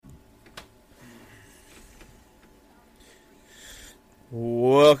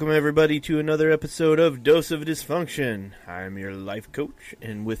Welcome, everybody, to another episode of Dose of Dysfunction. I'm your life coach,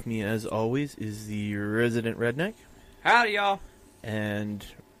 and with me, as always, is the resident redneck. Howdy, y'all. And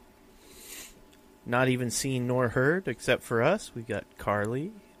not even seen nor heard, except for us, we got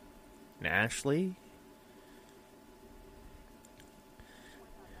Carly and Ashley.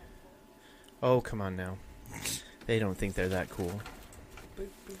 Oh, come on now. They don't think they're that cool.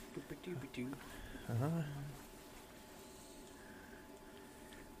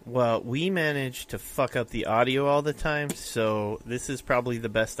 Well, we managed to fuck up the audio all the time, so this is probably the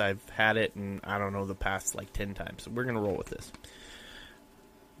best I've had it in, I don't know, the past, 10 times. So we're going to roll with this.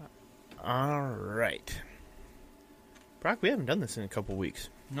 Alright. Brock, we haven't done this in a couple weeks.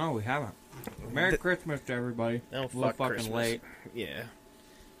 No, we haven't. Merry Christmas to everybody. Oh, a little fuck fucking Christmas. late. Yeah.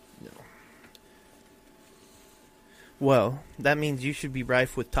 No. Well, that means you should be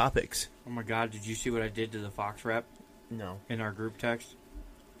rife with topics. Oh my god, did you see what I did to the Fox rep No. in our group text?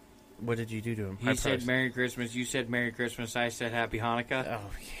 What did you do to him? He said Merry Christmas, you said Merry Christmas, I said Happy Hanukkah.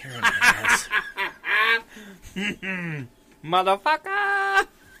 Oh, you're an ass. Motherfucker!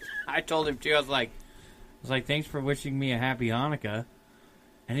 I told him too, I was like, thanks for wishing me a Happy Hanukkah.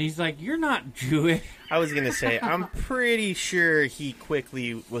 And he's like, you're not Jewish. I was going to say, I'm pretty sure he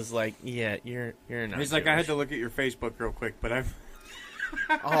quickly was like, yeah, you're not He's like, I had Jewish. to look at your Facebook real quick, but I've...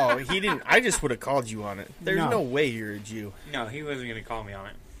 Oh, he didn't. I just would have called you on it. There's No. no way you're a Jew. No, he wasn't going to call me on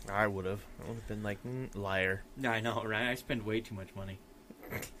it. I would have. I would have been like, liar. No, I know, right? I spend way too much money.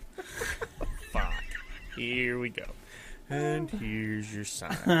 Fuck. Here we go. And here's your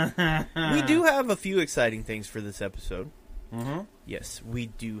sign. We do have a few exciting things for this episode. Mm-hmm. Yes, we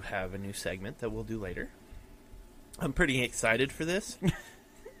do have a new segment that we'll do later. I'm pretty excited for this.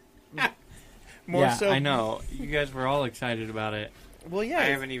 More yeah, so. I know. You guys were all excited about it. Well, yeah. I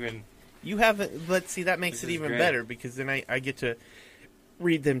haven't even... You haven't. But see, that makes This it is even great. better because then I get to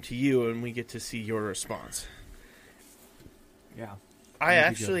read them to you and we get to see your response. Yeah. I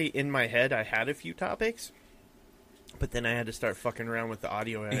That'd be actually, in my head, I had a few topics, but then I had to start fucking around with the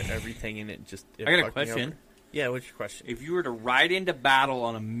audio and everything, and it just. It I got a fucked me question. over. Yeah, what's your question? If you were to ride into battle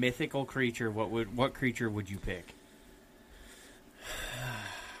on a mythical creature, what creature would you pick?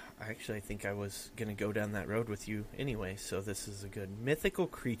 I think I was gonna go down that road with you anyway, so this is a good mythical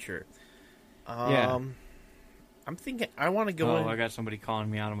creature. Yeah. I'm thinking I want to go. I got somebody calling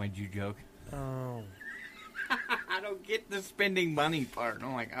me out on my Jew joke. Oh, I don't get the spending money part. And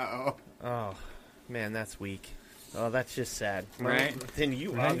I'm like, oh, man, that's weak. Oh, that's just sad. Right. Well, then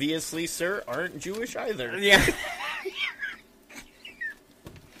you Right. obviously, sir, aren't Jewish either. Yeah.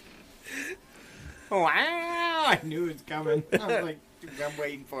 Wow! I knew it was coming. I was like, dude, I'm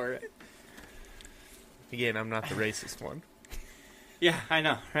waiting for it. Again, I'm not the racist one. Yeah, I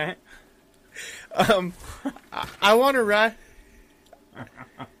know, right? I want to ride.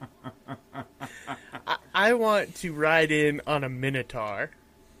 I want to ride in on a Minotaur.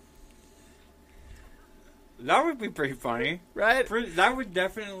 That would be pretty funny. Right? That would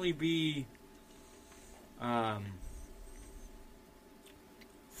definitely be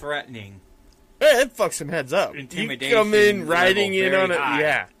threatening. It fucks some heads up. You Intimidation come in riding in level on a very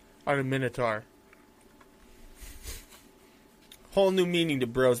high. on a Minotaur. Whole new meaning to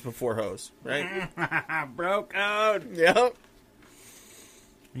bros before hoes, right? Bro code. Yep.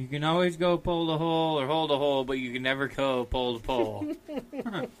 You can always go pull the hole or hold the hole, but you can never go pull the pole.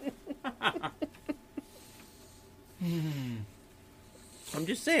 I'm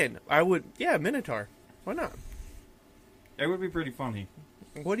just saying. I would. Yeah, Minotaur. Why not? That would be pretty funny.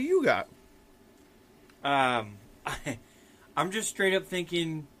 What do you got? I'm just straight up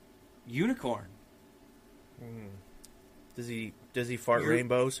thinking unicorn. Does he fart You're-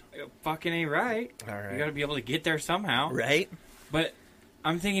 rainbows? Fucking ain't right. All right. You gotta be able to get there somehow. Right? But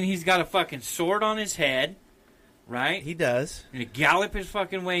I'm thinking he's got a fucking sword on his head, right? He does. And to gallop his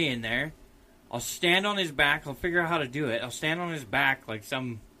fucking way in there. I'll stand on his back. I'll figure out how to do it. I'll stand on his back like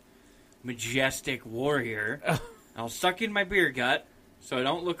some majestic warrior. I'll suck in my beer gut so I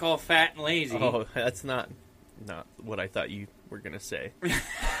don't look all fat and lazy. Oh, that's not what I thought you were gonna say.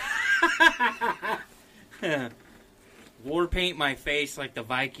 War paint my face like the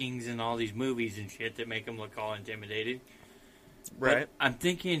Vikings in all these movies and shit that make them look all intimidated. Right. But I'm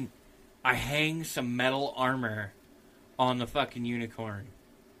thinking I hang some metal armor on the fucking unicorn.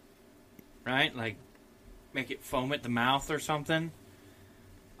 Right? Like, make it foam at the mouth or something.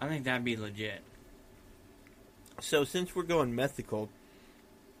 I think that'd be legit. So since we're going mythical,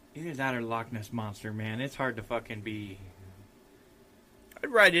 Either that or Loch Ness Monster, man. It's hard to fucking be... I'd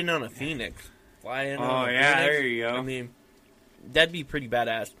ride in on a phoenix. Fly in on a yeah, phoenix. there you go. I mean, that'd be pretty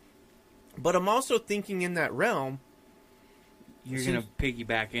badass. But I'm also thinking in that realm, You're going to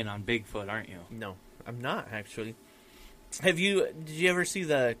piggyback in on Bigfoot, aren't you? No, I'm not, actually. Did you ever see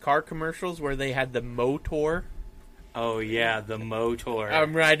the car commercials where they had the motor? Oh, yeah, the motor.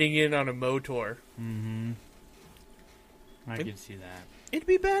 I'm riding in on a motor. Mm-hmm. I could see that. It'd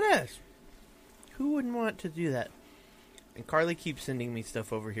be badass. Who wouldn't want to do that? And Carly keeps sending me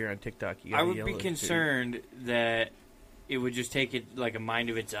stuff over here on TikTok. I would be concerned that it would just take it like a mind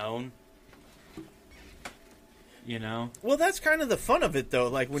of its own. You know? Well, that's kind of the fun of it, though.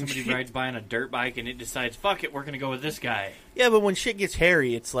 Like when somebody rides by on a dirt bike and it decides, fuck it, we're going to go with this guy. Yeah, but when shit gets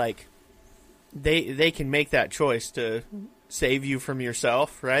hairy, it's like they can make that choice to save you from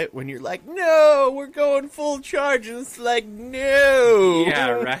yourself, right? When you're like, no, we're going full charge, and it's like, no.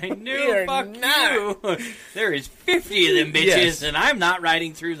 Yeah, right? No, fuck you. There is 50 of them bitches, and I'm not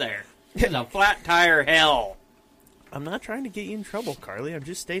riding through there. It's a flat tire hell. I'm not trying to get you in trouble, Carly. I'm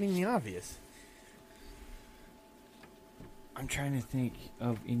just stating the obvious. I'm trying to think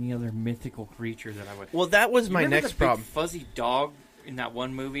of any other mythical creature that I would... Well, that was my next problem. Big fuzzy dog in that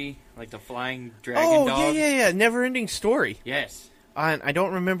one movie? Like the flying dragon dog? Oh, yeah. Never-ending Story. Yes. I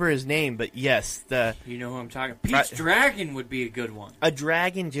don't remember his name, but yes. You know who I'm talking about. Peach Dragon would be a good one. A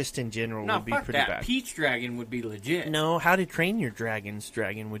dragon just in general would be pretty bad. Peach Dragon would be legit. No, How to Train Your Dragon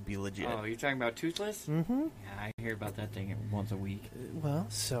would be legit. Oh, you're talking about Toothless? Mm-hmm. Yeah, I hear about that thing once a week. Well,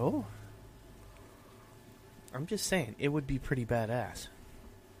 so... I'm just saying, it would be pretty badass.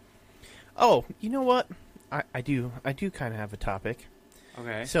 Oh, you know what? I do kind of have a topic.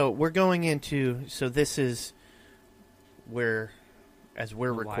 Okay. So we're going into... So this is where, as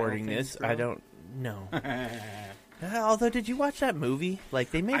we're recording this, I don't know. Although, did you watch that movie?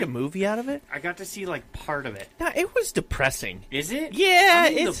 Like, they made a movie out of it? I got to see, like, part of it. No, it was depressing. Is it? Yeah,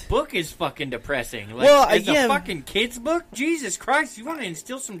 I mean, the book is fucking depressing. Like, well, it's a fucking kid's book? Jesus Christ, you want to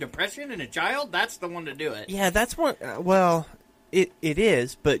instill some depression in a child? That's the one to do it. Yeah, that's one... well, it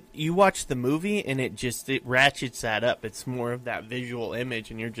is, but you watch the movie, and it ratchets that up. It's more of that visual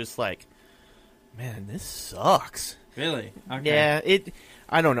image, and you're just like, man, this sucks. Really? Okay. Yeah,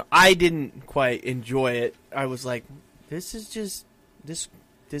 I don't know. I didn't quite enjoy it. I was like, this is just this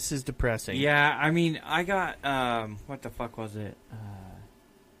is depressing. Yeah, I mean, I got what the fuck was it?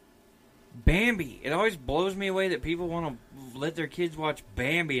 Bambi. It always blows me away that people want to let their kids watch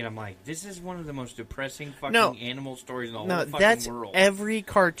Bambi, and I'm like, this is one of the most depressing fucking animal stories in the whole fucking that's world. Every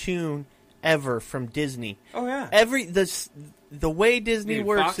cartoon ever from Disney. Oh yeah. The way Disney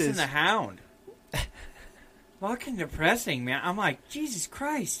works Fox is and the Hound. Fucking depressing, man. I'm like, Jesus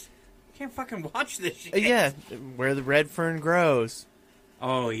Christ. I can't fucking watch this shit. Yeah, where the red fern grows.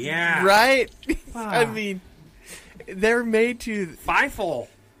 Oh, yeah. Right? I mean, they're made to... Feifel.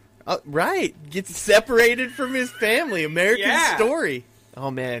 Right. Gets separated from his family. American Story. Oh,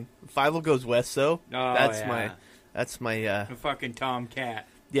 man. Fievel Goes West, though. Oh, That's my... The fucking Tomcat.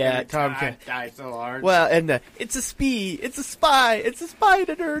 Yeah, Tomcat. Die so hard. Well, and it's a spy. It's a spy.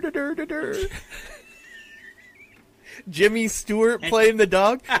 Da-dur. Jimmy Stewart playing the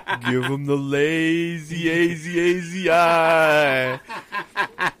dog. Give him the lazy eye.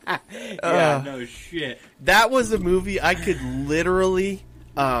 Yeah, no shit. That was a movie I could literally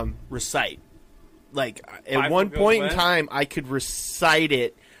recite. Like, at one point in time, I could recite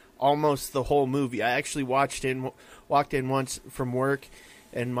it almost the whole movie. I actually walked in once from work,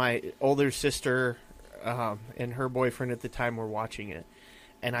 and my older sister and her boyfriend at the time were watching it.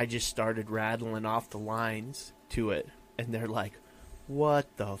 And I just started rattling off the lines to it, and they're like, what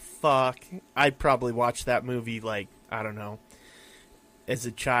the fuck? I probably watched that movie, like, I don't know, as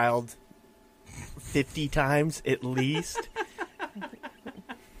a child 50 times at least.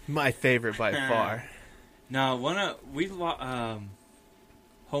 My favorite by far. No,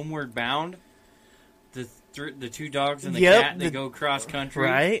 Homeward Bound, the two dogs and the cat, they go cross country.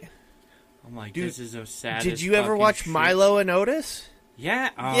 Right? I'm like, dude, this is so sad. Did you ever watch shit. Milo and Otis? Yeah.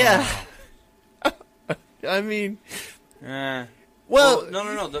 Oh. Yeah. I mean, well,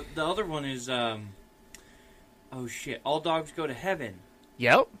 no. The other one is, oh shit, All Dogs Go to Heaven.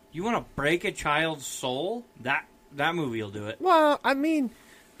 Yep. You want to break a child's soul? That movie will do it. Well, I mean,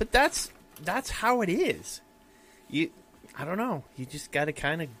 but that's how it is. I don't know. You just got to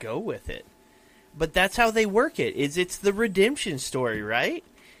kind of go with it. But that's how they work it. It's the redemption story, right?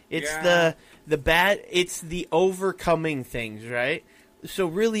 It's the bad. It's the overcoming things, right? So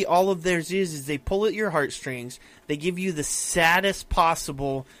really, all of theirs is they pull at your heartstrings. They give you the saddest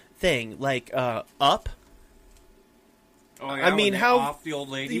possible thing, like Up. Oh yeah, I mean, how off the old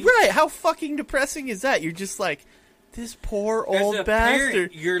lady, right? How fucking depressing is that? You're just like, this poor old bastard.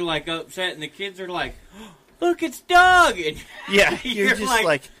 Parent, you're like upset, and the kids are like, "Look, it's Doug!" And yeah, you're just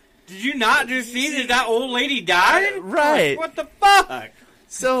like Did you not just see that old lady died? Right. Like, what the fuck?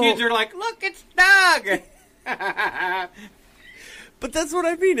 So kids are like, look, it's Doug. But that's what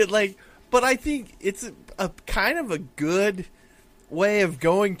I mean. But I think it's a kind of a good way of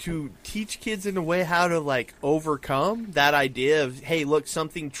going to teach kids in a way how to like overcome that idea of, hey, look,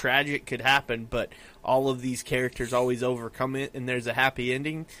 something tragic could happen, but all of these characters always overcome it and there's a happy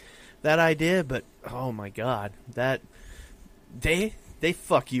ending. That idea, but oh my god, that they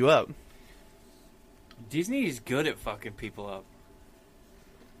fuck you up. Disney is good at fucking people up.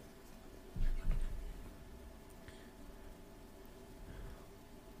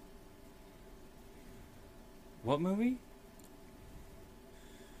 What movie?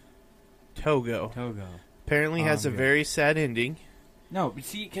 Togo. Togo. Apparently has a very sad ending. No, but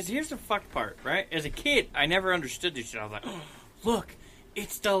see, because here's the fucked part, right? As a kid, I never understood this shit. I was like, oh, look,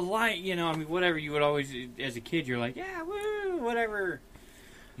 it's the light, you know, I mean, whatever you would always, as a kid, you're like, yeah, woo, whatever.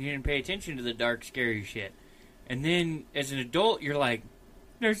 You didn't pay attention to the dark, scary shit. And then, as an adult, you're like,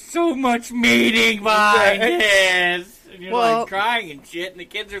 there's so much meaning behind this. And you're like crying and shit, and the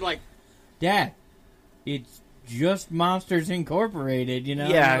kids are like, Dad, it's just Monsters Incorporated, you know?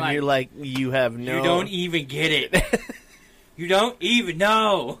 Yeah, and you're like, you have no... You don't even get it. You don't even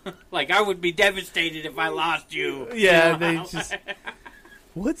know. Like, I would be devastated if I lost you. Yeah, they just...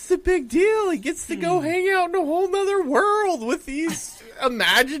 What's the big deal? He gets to go hang out in a whole nother world with these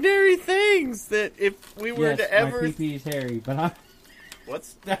imaginary things that if we were to ever... my pee-pee is hairy, but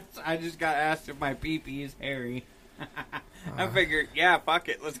What's... I just got asked if my pee-pee is hairy. I figured, yeah, fuck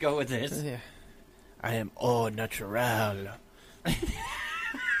it, let's go with this. Yeah. I am au natural.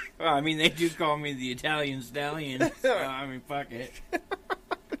 Well, I mean, they do call me the Italian stallion. So, I mean, fuck it.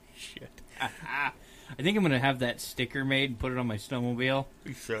 Shit. I think I'm going to have that sticker made and put it on my snowmobile.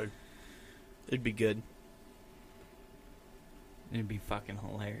 You should. It'd be good. It'd be fucking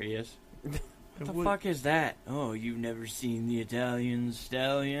hilarious. What the fuck is that? Oh, you've never seen the Italian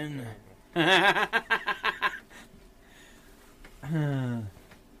stallion?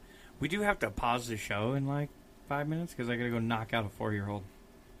 We do have to pause the show in like 5 minutes because I got to go knock out a 4-year-old.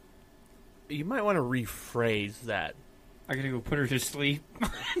 You might want to rephrase that. I gotta go put her to sleep.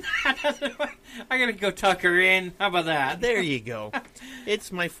 I gotta go tuck her in. How about that? There you go.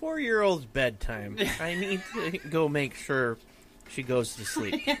 It's my 4-year-old's bedtime. I need to go make sure she goes to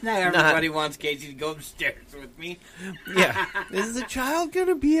sleep. Not everybody wants Casey to go upstairs with me. Yeah. Is the child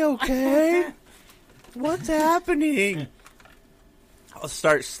gonna be okay? What's happening? I'll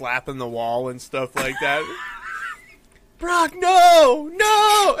start slapping the wall and stuff like that. Brock, no!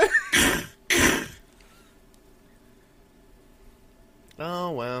 No!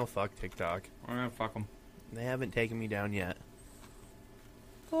 Oh, well, fuck TikTok. Fuck them. They haven't taken me down yet.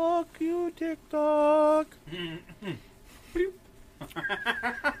 Fuck you, TikTok.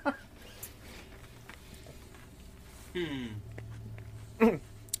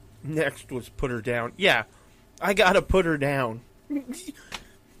 Next was put her down. Yeah, I gotta put her down.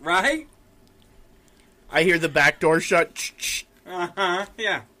 Right? I hear the back door shut. Uh-huh,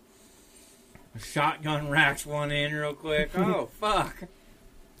 yeah. A shotgun racks one in real quick. Oh, fuck.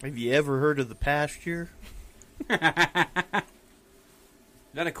 Have you ever heard of the pasture? Is that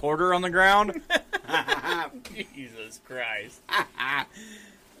a quarter on the ground? Jesus Christ.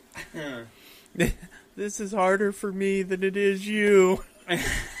 This is harder for me than it is you.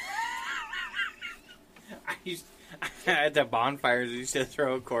 At the bonfires, I used to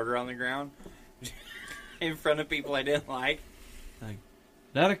throw a quarter on the ground in front of people I didn't like. Like,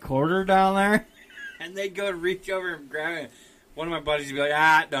 is that a quarter down there? And they'd go reach over and grab it. One of my buddies would be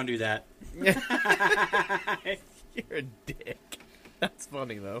like, don't do that. You're a dick. That's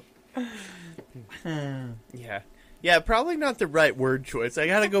funny, though. Yeah. Yeah, probably not the right word choice. I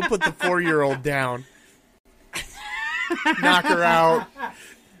gotta go put the 4-year-old down. Knock her out.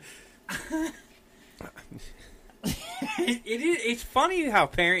 It's funny how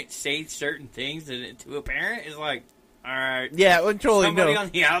parents say certain things that to a parent is like, all right. Yeah, well, totally. Somebody on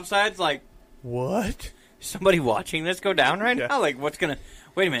the outside's like, what? Somebody watching this go down right now? Like, what's gonna...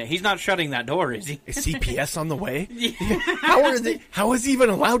 Wait a minute, he's not shutting that door, is he? Is CPS on the way? How is he even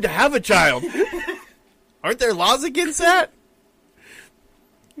allowed to have a child? Aren't there laws against that?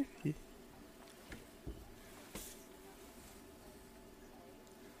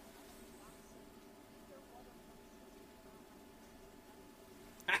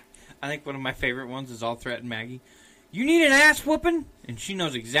 I think one of my favorite ones is I'll threaten Maggie. You need an ass whooping? And she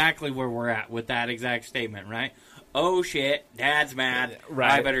knows exactly where we're at with that exact statement, right? Oh shit, Dad's mad.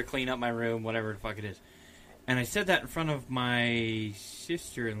 Right. I better clean up my room, whatever the fuck it is. And I said that in front of my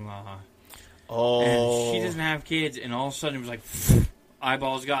sister-in-law. Oh. And she doesn't have kids, and all of a sudden it was like,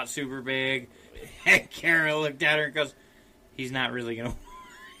 eyeballs got super big. And Kara looked at her and goes, he's not really going to...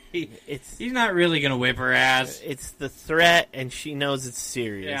 He's not really going to whip her ass. It's the threat, and she knows it's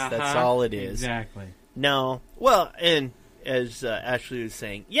serious. That's all it is. Exactly. No. Well, and as Ashley was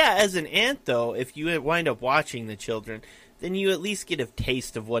saying, yeah, as an aunt, though, if you wind up watching the children, then you at least get a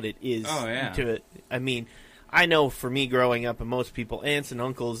taste of what it is. Oh, yeah. To it. I mean, I know for me growing up, and most people, aunts and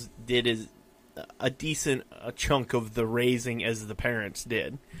uncles did a decent chunk of the raising as the parents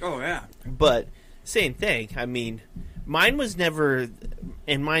did. Oh, yeah. But, same thing. I mean... Mine was never,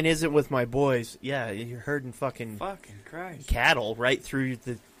 and mine isn't with my boys. Yeah, you're herding fucking Christ. Cattle right through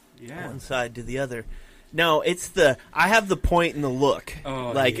the one side to the other. No, it's I have the point and the look.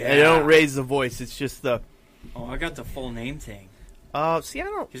 Oh, I don't raise the voice. It's just the. Oh, I got the full name thing. See, I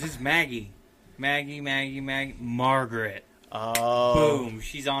don't. Because it's Maggie. Maggie, Margaret. Oh. Boom.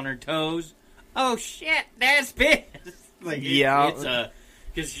 She's on her toes. Oh, shit, that's pissed. Yeah.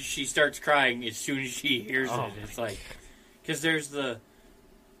 Because she starts crying as soon as she hears it. It's like, because there's the,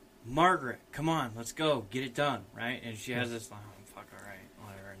 Margaret, come on, let's go, get it done, right? And she has this, fuck, all right,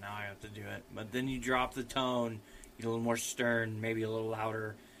 whatever, now I have to do it. But then you drop the tone, you get a little more stern, maybe a little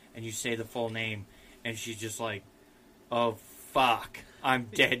louder, and you say the full name, and she's just like, oh, fuck, I'm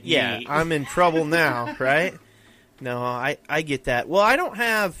dead meat. I'm in trouble now, right? No, I get that. Well, I don't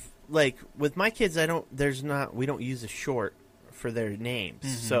have, with my kids, we don't use a short for their names.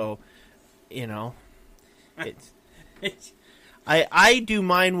 Mm-hmm. So, it's I do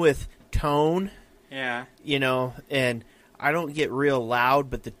mine with tone. Yeah. And I don't get real loud,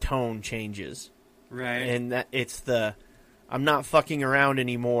 but the tone changes. Right. And that it's I'm not fucking around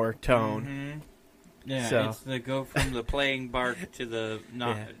anymore tone. Mm-hmm. Yeah, it's the go from the playing bark to the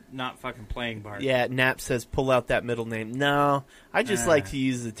not fucking playing bark. Yeah, Nap says pull out that middle name. No, I just like to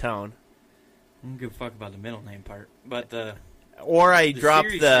use the tone. I don't give a fuck about the middle name part, but or I drop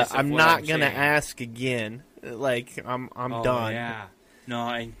I'm not gonna ask again. I'm done. Yeah. No,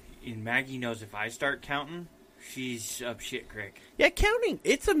 and Maggie knows if I start counting, she's up shit creek. Yeah, counting.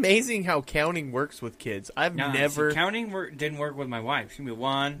 It's amazing how counting works with kids. Counting didn't work with my wife. She me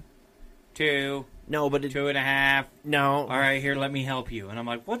 1, 2. No, but 2.5. No. All right, here, let me help you. And I'm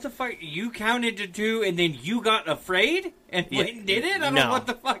like, what the fuck? You counted to 2 and then you got afraid and went and did it? I don't know what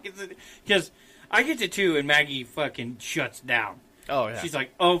the fuck is it? Because I get to 2 and Maggie fucking shuts down. Oh, yeah. She's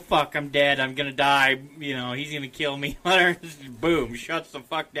like, oh, fuck, I'm dead. I'm going to die. He's going to kill me. Boom, shuts the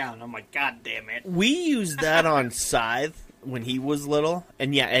fuck down. I'm like, God damn it. We used that on Scythe when he was little.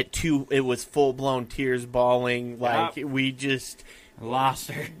 And, yeah, at 2, it was full-blown tears bawling. We just... lost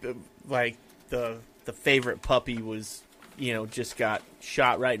her. The favorite puppy was, just got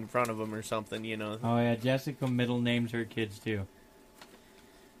shot right in front of him or something, Oh, yeah, Jessica middle names her kids, too.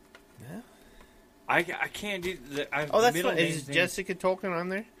 Yeah. I can't do the that's fine. Is Jessica Tolkien on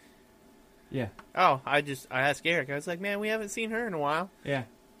there? Yeah. Oh, I asked Eric. I was like, man, we haven't seen her in a while. Yeah.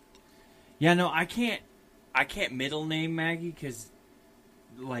 Yeah, no, I can't middle name Maggie because,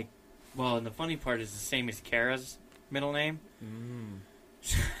 and the funny part is the same as Kara's middle name.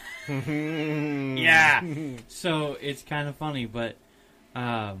 Yeah. So it's kind of funny, but,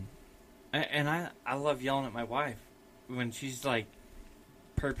 I love yelling at my wife when she's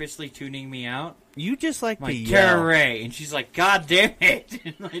purposely tuning me out. You just like to yell. Kara Ray, and she's like, God damn it!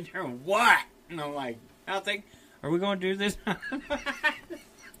 And what? And I'm like, nothing. Are we going to do this?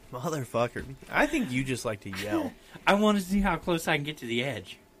 Motherfucker. I think you just like to yell. I want to see how close I can get to the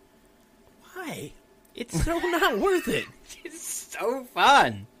edge. Why? It's so not worth it. It's so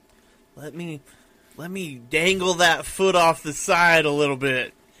fun. Let me dangle that foot off the side a little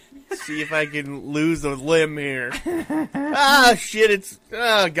bit. See if I can lose a limb here. Shit, it's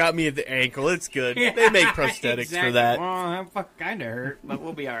got me at the ankle. It's good. Yeah, they make prosthetics for that. Well, that kind of hurt, but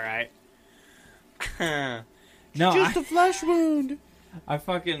we'll be all right. Just a flesh wound.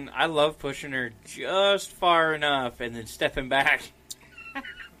 I love pushing her just far enough and then stepping back.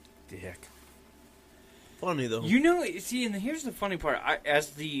 Dick. Funny, though. See, and here's the funny part.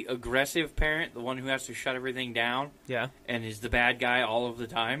 As the aggressive parent, the one who has to shut everything down, and is the bad guy all of the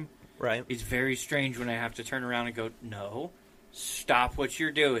time, right? It's very strange when I have to turn around and go, no, stop what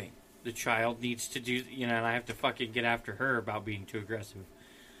you're doing. The child needs to do, and I have to fucking get after her about being too aggressive.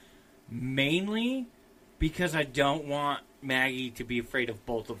 Mainly because I don't want Maggie to be afraid of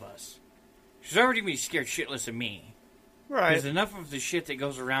both of us. She's already been scared shitless of me. Right. There's enough of the shit that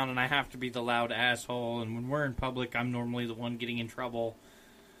goes around, and I have to be the loud asshole, and when we're in public, I'm normally the one getting in trouble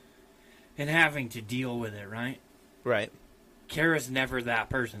and having to deal with it, right? Right. Kara's never that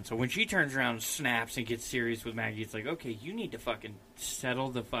person, so when she turns around and snaps and gets serious with Maggie, it's like, okay, you need to fucking settle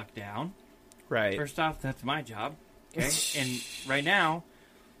the fuck down. Right. First off, that's my job. Okay? And right now,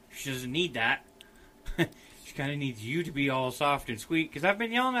 she doesn't need that. She kind of needs you to be all soft and sweet, because I've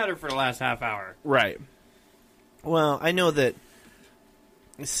been yelling at her for the last half hour. Right. Well, I know that...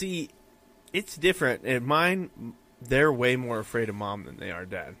 See, it's different. And mine, they're way more afraid of Mom than they are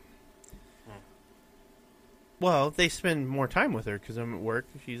Dad. Well, they spend more time with her because I'm at work.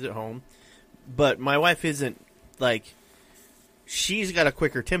 She's at home. But my wife isn't, like... She's got a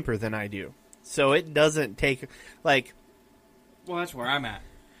quicker temper than I do. So it doesn't take, like... Well, that's where I'm at.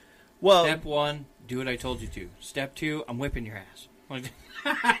 Well, Step 1, do what I told you to. Step 2, I'm whipping your ass.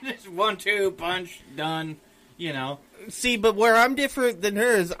 Just 1, 2, punch, done, you know. See, but where I'm different than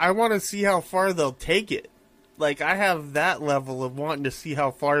her is I want to see how far they'll take it. Like, I have that level of wanting to see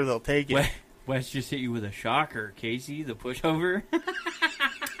how far they'll take it. Wes just hit you with a shocker, Casey, the pushover.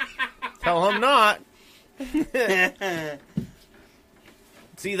 Tell him not.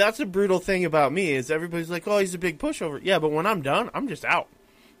 See, that's a brutal thing about me is everybody's like, oh, he's a big pushover. Yeah, but when I'm done, I'm just out.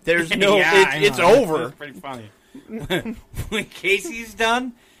 There's no, it's over. That's pretty funny. When Casey's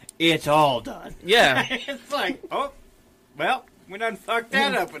done, it's all done. Yeah. It's like, oh, well, we done fucked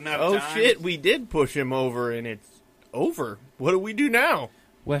that up enough Oh, times. shit, we did push him over, and it's over. What do we do now?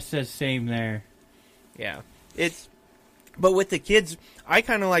 Wes says same there. Yeah. But with the kids, I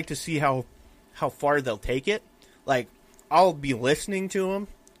kind of like to see how far they'll take it. Like, I'll be listening to them,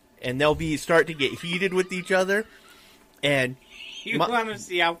 and they'll start to get heated with each other, and... You want to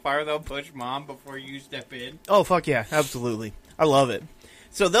see how far they'll push Mom before you step in? Oh, fuck yeah, absolutely. I love it.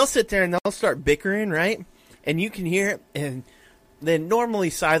 So they'll sit there and they'll start bickering, right? And you can hear it, and then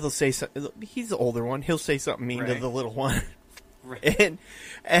normally Scythe will say something. He's the older one. He'll say something mean to the little one. Right.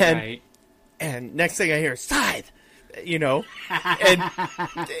 And next thing I hear, Scythe! You know? And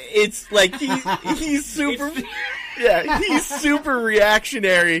it's like he's super... Yeah, he's super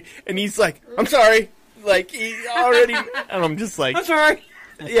reactionary, and he's like, I'm sorry. Like, he already... And I'm just like... I'm sorry.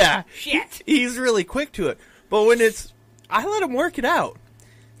 Yeah. Shit. He's really quick to it. But when it's... I let him work it out.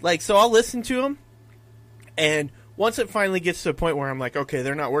 Like, so I'll listen to him, and once it finally gets to a point where I'm like, okay,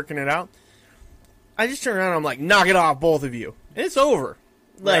 they're not working it out, I just turn around and I'm like, knock it off, both of you. And it's over.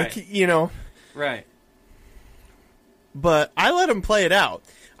 Like, you know... Right. But I let him play it out.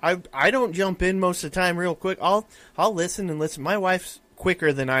 I don't jump in most of the time real quick. I'll listen and listen. My wife's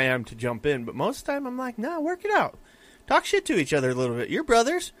quicker than I am to jump in, but most of the time I'm like, nah, work it out. Talk shit to each other a little bit. You're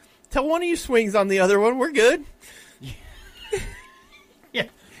brothers. Tell one of you swings on the other one. We're good. Yeah.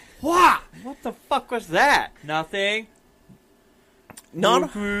 What the fuck was that? Nothing.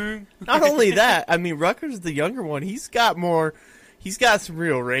 Not only that, I mean, Rucker's the younger one. He's got some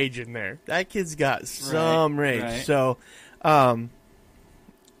real rage in there. That kid's got some rage. Right. So, What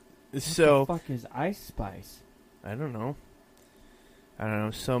the fuck is Ice Spice? I don't know.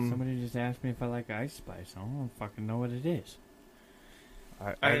 Somebody just asked me if I like Ice Spice. I don't fucking know what it is.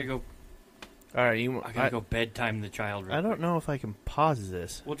 I gotta go. All right, I gotta go bedtime the child. I don't know if I can pause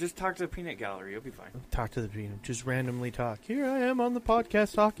this. Well, just talk to the peanut gallery. You'll be fine. Talk to the peanut. Just randomly talk. Here I am on the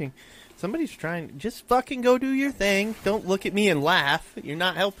podcast talking. Somebody's trying. Just fucking go do your thing. Don't look at me and laugh. You're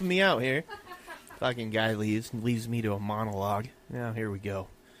not helping me out here. Fucking guy leaves me to a monologue. Now here we go.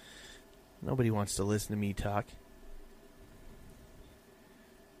 Nobody wants to listen to me talk.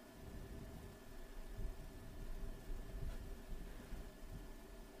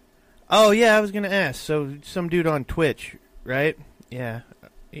 Oh, yeah, I was going to ask. So, some dude on Twitch, right? Yeah.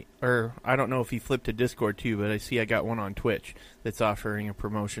 Or, I don't know if he flipped to Discord, too, but I see I got one on Twitch that's offering a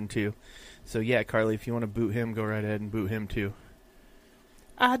promotion, too. So, yeah, Carly, if you want to boot him, go right ahead and boot him, too.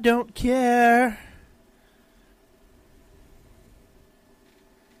 I don't care.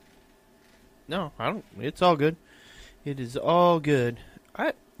 No, I don't. It's all good. It is all good.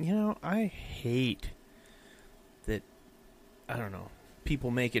 I hate that, I don't know,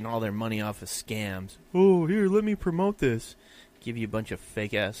 people making all their money off of scams. Oh, here, let me promote this. Give you a bunch of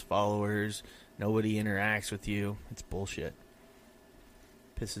fake-ass followers. Nobody interacts with you. It's bullshit.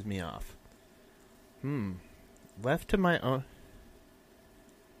 Pisses me off. Left to my own...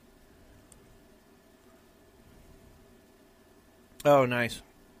 Oh, nice.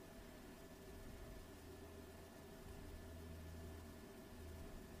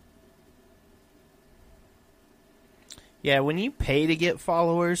 Yeah, when you pay to get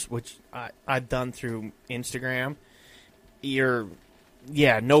followers, which I've done through Instagram,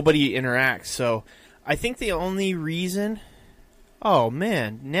 nobody interacts. So I think the only reason... Oh,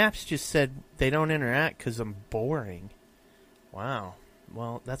 man, Naps just said they don't interact because I'm boring. Wow.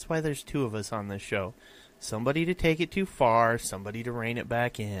 Well, that's why there's two of us on this show. Somebody to take it too far, somebody to rein it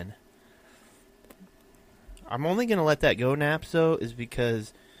back in. I'm only going to let that go, Naps, though, is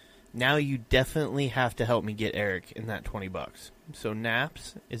because Now you definitely have to help me get Eric in that $20. So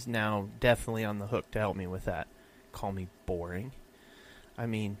Naps is now definitely on the hook to help me with that. Call me boring. I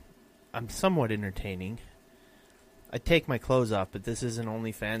mean, I'm somewhat entertaining. I take my clothes off, but this isn't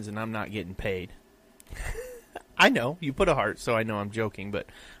OnlyFans and I'm not getting paid. I know, you put a heart, so I know I'm joking, but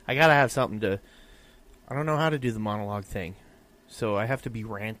I gotta have something to... I don't know how to do the monologue thing, so I have to be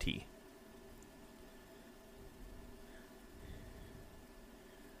ranty.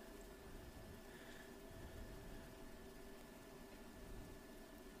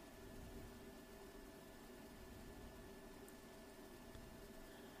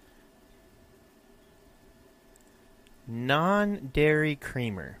 Non-dairy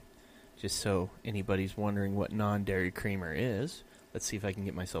creamer. Just so anybody's wondering what non-dairy creamer is, let's see if I can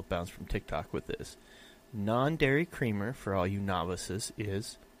get myself bounced from TikTok with this. Non-dairy creamer, for all you novices,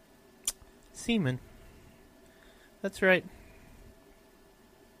 is semen. That's right.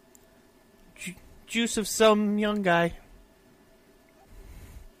 Juice of some young guy.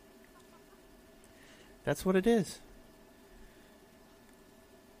 That's what it is.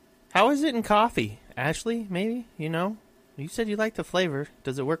 How is it in coffee? Ashley, maybe? You know? You said you like the flavor.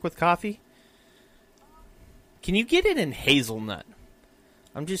 Does it work with coffee? Can you get it in hazelnut?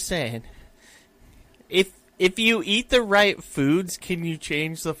 I'm just saying. If you eat the right foods, can you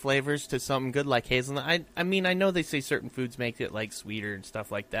change the flavors to something good like hazelnut? I mean, I know they say certain foods make it like sweeter and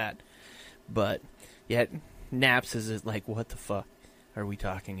stuff like that. But yet, Naps is like, what the fuck are we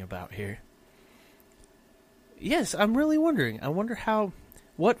talking about here? Yes, I'm really wondering. I wonder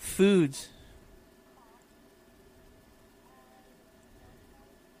what foods...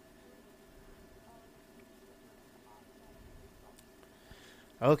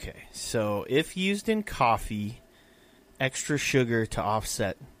 Okay, so if used in coffee, extra sugar to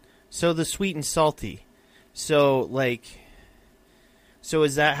offset. So the sweet and salty. So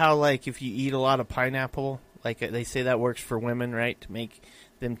is that how, like, if you eat a lot of pineapple, like they say that works for women, right? To make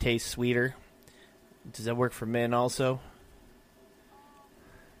them taste sweeter. Does that work for men also?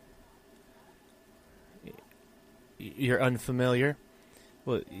 You're unfamiliar?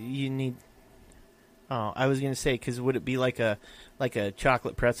 Well, you need... Oh, I was going to say, because would it be like a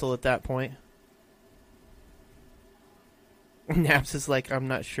chocolate pretzel at that point? Naps is like, I'm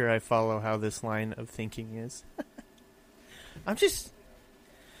not sure I follow how this line of thinking is. I'm just...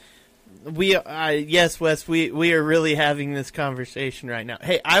 Yes, Wes, we are really having this conversation right now.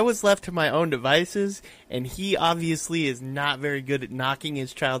 Hey, I was left to my own devices, and he obviously is not very good at knocking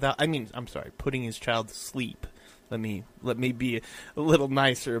his child out. I mean, I'm sorry, putting his child to sleep. Let me be a little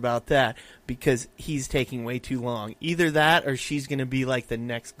nicer about that, because he's taking way too long. Either that, or she's going to be like the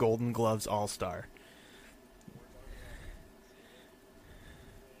next Golden Gloves All-Star.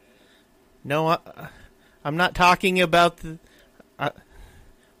 No, I'm not talking about the...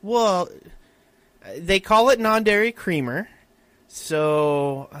 well, they call it non-dairy creamer,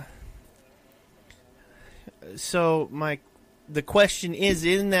 so the question is,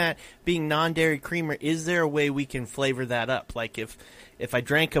 in that being non-dairy creamer, is there a way we can flavor that up? Like if I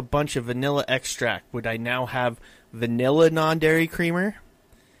drank a bunch of vanilla extract, would I now have vanilla non-dairy creamer?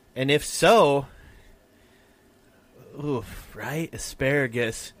 And if so, oof, right?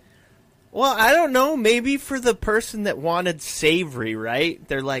 Asparagus. Well, I don't know. Maybe for the person that wanted savory, right?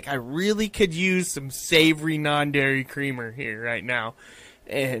 They're like, I really could use some savory non-dairy creamer here right now.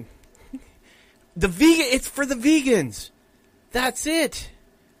 And it's for the vegans. That's it.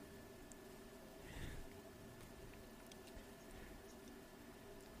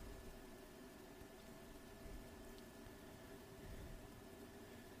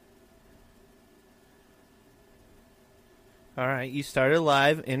 All right, you started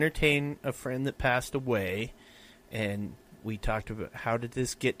live, entertain a friend that passed away, and we talked about how did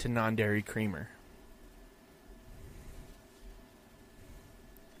this get to non-dairy creamer.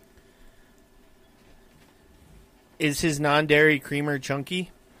 Is his non-dairy creamer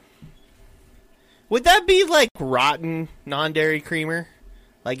chunky? Would that be like rotten non-dairy creamer?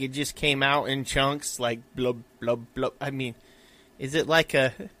 Like it just came out in chunks, like blub, blub, blub. I mean, is it like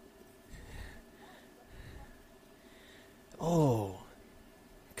a... Oh,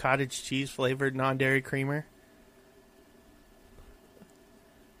 cottage cheese flavored non-dairy creamer?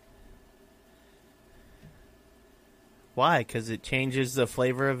 Why? Because it changes the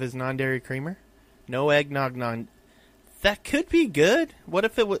flavor of his non-dairy creamer? No eggnog That could be good. What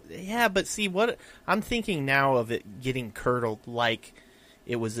if it was... Yeah, but see, what I'm thinking now of it getting curdled like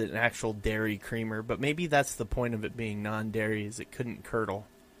it was an actual dairy creamer, but maybe that's the point of it being non-dairy, is it couldn't curdle.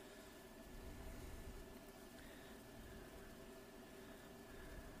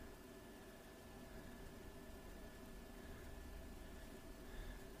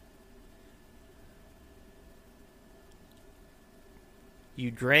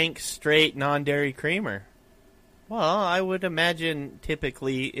 You drank straight non-dairy creamer. Well, I would imagine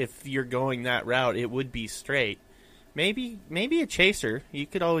typically if you're going that route, it would be straight. Maybe a chaser. You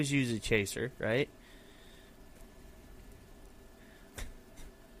could always use a chaser, right?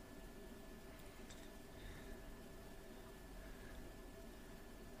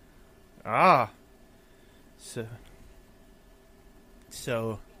 Ah. So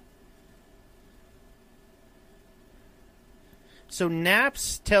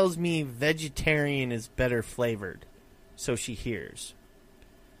Naps tells me vegetarian is better flavored. So she hears.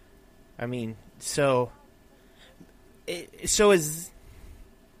 I mean, so is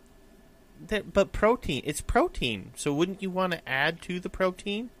that, but protein, it's protein. So wouldn't you want to add to the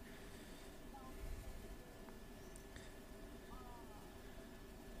protein?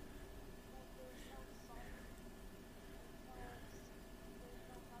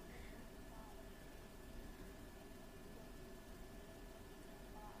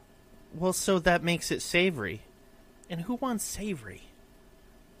 Well, so that makes it savory. And who wants savory?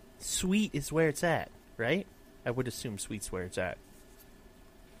 Sweet is where it's at, right? I would assume sweet's where it's at.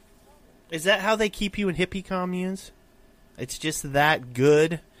 Is that how they keep you in hippie communes? It's just that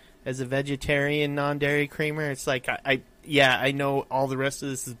good as a vegetarian non-dairy creamer? It's like, I know all the rest of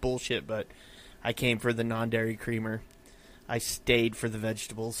this is bullshit, but I came for the non-dairy creamer. I stayed for the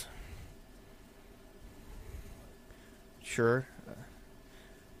vegetables. Sure.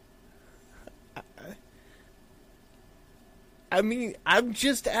 I mean, I'm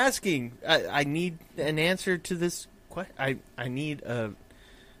just asking. I need an answer to this question. I need a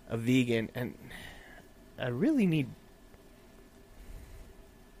vegan, and I really need...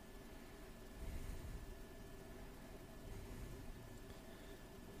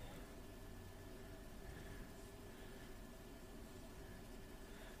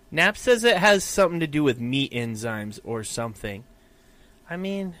 Nap says it has something to do with meat enzymes or something. I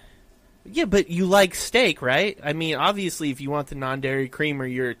mean... Yeah, but you like steak, right? I mean, obviously, if you want the non-dairy creamer,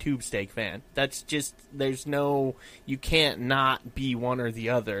 you're a tube steak fan. That's just, there's no, you can't not be one or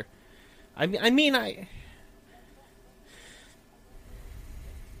the other.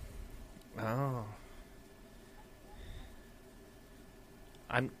 Oh.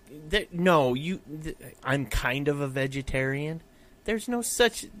 I'm kind of a vegetarian. There's no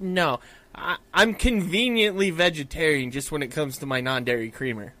such, no. I'm conveniently vegetarian just when it comes to my non-dairy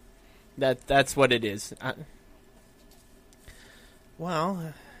creamer. That's what it is.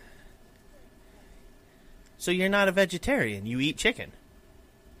 So you're not a vegetarian. You eat chicken.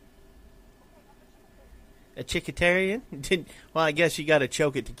 A chicketarian? Well, I guess you got to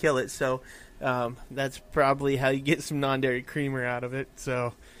choke it to kill it. So that's probably how you get some non-dairy creamer out of it.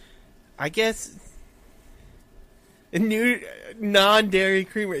 So I guess a new non-dairy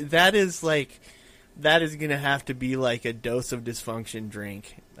creamer. That is gonna have to be like a dose of dysfunction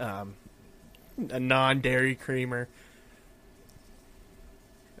drink. A non-dairy creamer,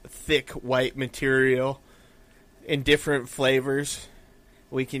 thick white material in different flavors.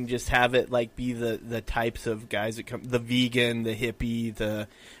 We can just have it like be the types of guys that come, the vegan, the hippie,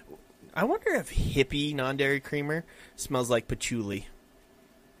 I wonder if hippie non-dairy creamer smells like patchouli.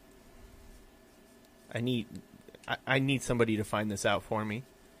 I need somebody to find this out for me.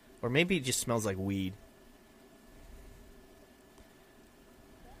 Or maybe it just smells like weed.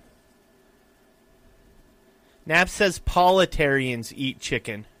 Nap says politarians eat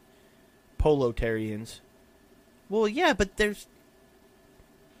chicken. Polotarians. Well, yeah, but there's...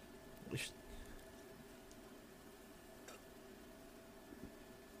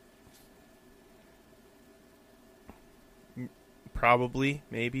 Probably,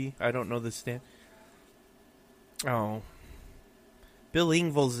 maybe. I don't know the stand. Oh. Bill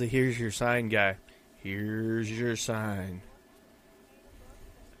Engvall's the Here's Your Sign guy. Here's your sign.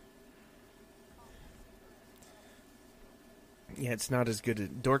 Yeah, it's not as good as...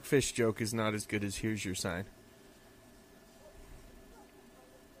 Dorkfish joke is not as good as Here's Your Sign.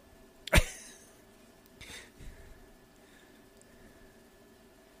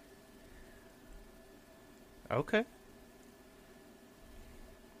 Okay.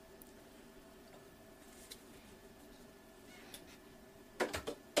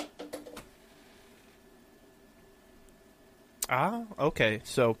 Ah, okay.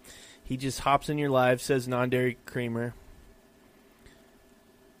 So he just hops in your live, says non-dairy creamer.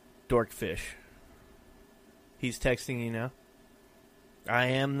 Dorkfish. He's texting you now.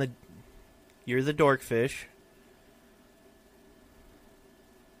 You're the Dorkfish.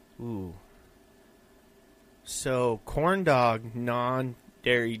 Ooh. So, corn dog,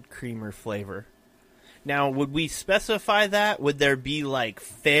 non-dairy creamer flavor. Now, would we specify that? Would there be, like,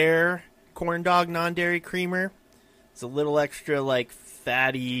 fair corn dog non-dairy creamer? It's a little extra, like,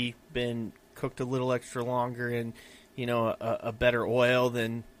 fatty, been cooked a little extra longer in, a better oil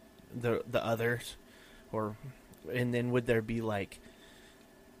than the others? And then would there be like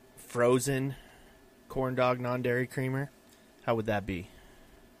frozen corn dog non-dairy creamer? How would that be?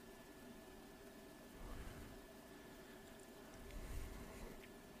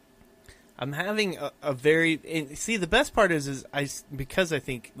 I'm having a very... See, the best part is because I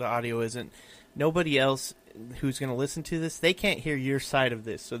think the audio isn't... Nobody else who's going to listen to this, they can't hear your side of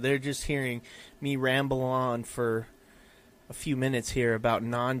this. So they're just hearing me ramble on for a few minutes here about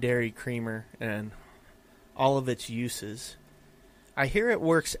non-dairy creamer and all of its uses. I hear it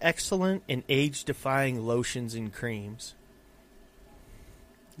works excellent in age-defying lotions and creams.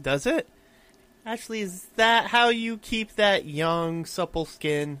 Does it? Actually, is that how you keep that young, supple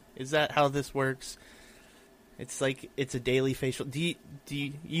skin? Is that how this works? It's like it's a daily facial. Do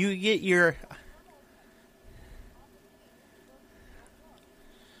you get your...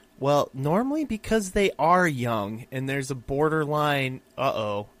 Well, normally because they are young and there's a borderline,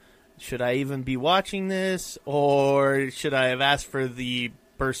 should I even be watching this, or should I have asked for the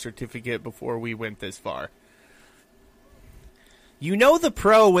birth certificate before we went this far? You know the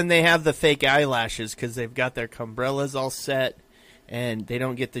pro when they have the fake eyelashes because they've got their umbrellas all set and they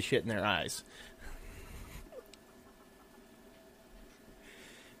don't get the shit in their eyes.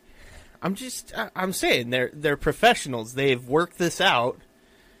 I'm saying they're professionals. They've worked this out.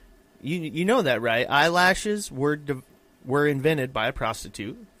 You know that, right? Eyelashes were invented by a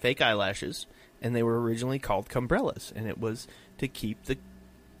prostitute, fake eyelashes, and they were originally called cumbrellas, and it was to keep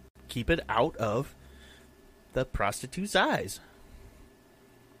it out of the prostitute's eyes.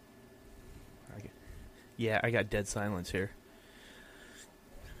 Yeah, I got dead silence here.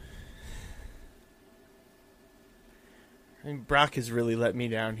 And Brock has really let me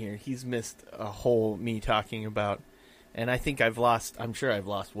down here. He's missed a whole me talking about, and I think I'm sure I've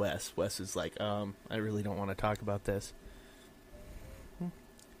lost Wes. Wes is like, I really don't want to talk about this.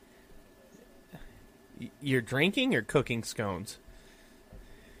 You're drinking or cooking scones?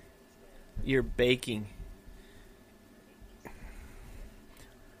 You're baking.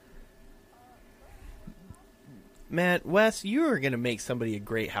 Man, Wes, you are going to make somebody a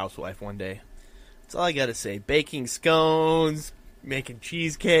great housewife one day. That's all I got to say. Baking scones, making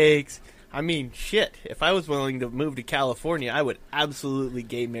cheesecakes. I mean, shit. If I was willing to move to California, I would absolutely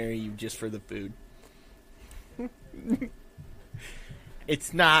gay marry you just for the food.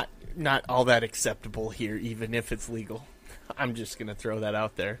 It's not all that acceptable here, even if it's legal. I'm just going to throw that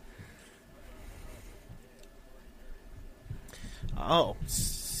out there. Oh,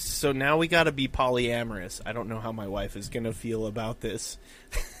 so now we got to be polyamorous. I don't know how my wife is going to feel about this.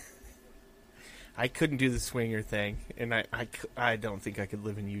 I couldn't do the swinger thing, and I don't think I could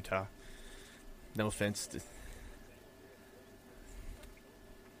live in Utah. No offense to...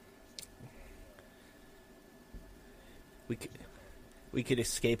 We could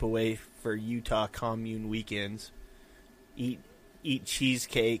escape away for Utah commune weekends. Eat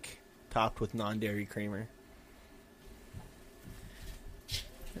cheesecake topped with non-dairy creamer.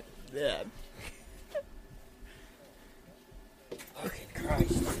 Yeah. Fucking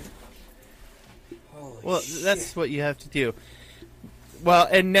Christ. Well, that's what you have to do. Well,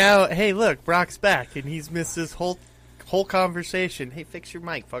 and now, hey, look, Brock's back, and he's missed this whole conversation. Hey, fix your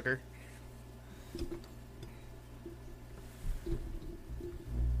mic, fucker.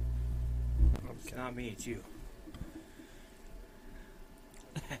 It's not me, it's you.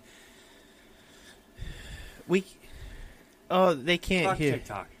 They can't Fuck hear.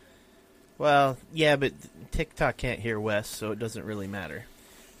 TikTok. Well, yeah, but TikTok can't hear Wes, so it doesn't really matter.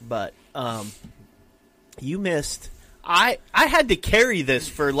 But, you missed... I had to carry this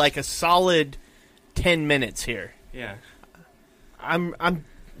for like a solid 10 minutes here. Yeah. I'm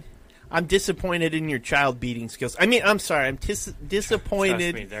disappointed in your child beating skills. I mean, I'm sorry. I'm disappointed.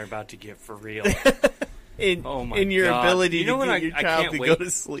 Trust me, they're about to get for real. in your God. ability to get your child to go to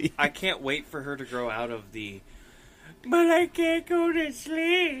sleep. I can't wait for her to grow out of the, but I can't go to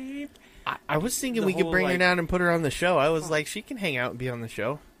sleep. I was thinking we could bring her down and put her on the show. I was like, she can hang out and be on the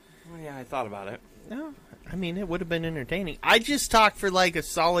show. Well, yeah, I thought about it. No, I mean, it would have been entertaining. I just talked for like a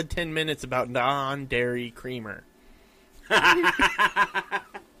solid 10 minutes about non-dairy creamer.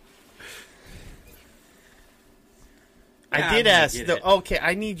 I did ask. Okay,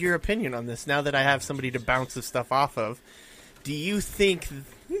 I need your opinion on this now that I have somebody to bounce the stuff off of. Do you think...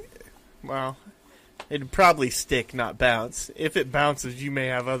 Well, it'd probably stick, not bounce. If it bounces, you may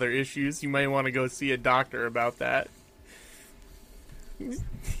have other issues. You may want to go see a doctor about that.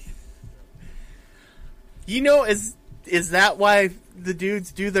 You know, is that why the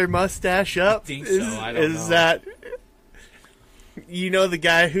dudes do their mustache up? I think so. I don't know. You know the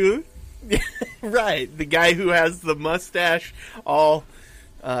guy who... Right, the guy who has the mustache all...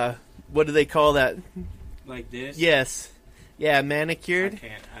 what do they call that? Like this? Yes. Yeah, manicured. I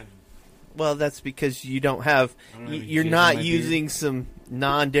can't. Well, that's because you don't have... You're not using some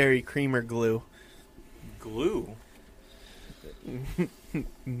non-dairy creamer glue. Glue?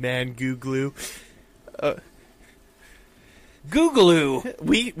 Man goo glue. Googaloo.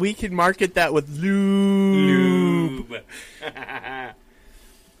 We can market that with lube.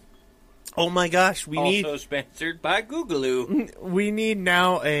 Oh my gosh, we need... Also sponsored by Googaloo. We need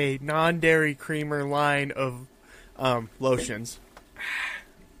now a non-dairy creamer line of lotions.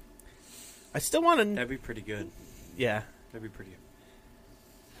 I still want to... That'd be pretty good. Yeah. That'd be pretty good.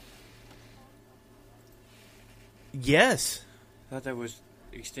 Yes. I thought that was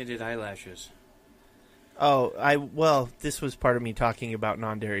extended eyelashes. Oh, well, this was part of me talking about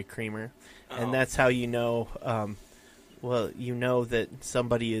non-dairy creamer. And that's how you know... you know that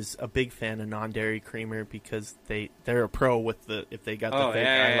somebody is a big fan of non-dairy creamer because they're a pro with if they got the fake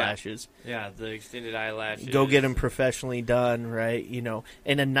eyelashes. Yeah, the extended eyelashes. Go get them professionally done, right? You know,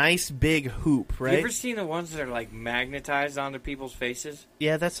 and a nice big hoop, right? You ever seen the ones that are like magnetized onto people's faces?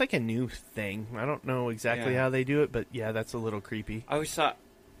 Yeah, that's like a new thing. I don't know exactly how they do it, but yeah, that's a little creepy. I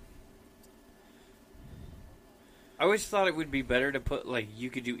always thought it would be better to put you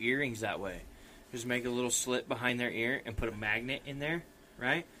could do earrings that way. Just make a little slit behind their ear and put a magnet in there,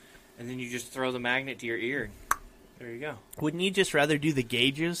 right? And then you just throw the magnet to your ear. There you go. Wouldn't you just rather do the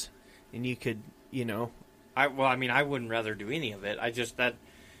gauges? And you could, you know... I wouldn't rather do any of it.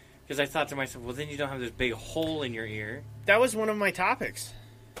 Because I thought to myself, well, then you don't have this big hole in your ear. That was one of my topics.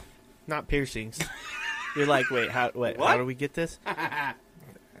 Not piercings. You're like, wait, how do we get this?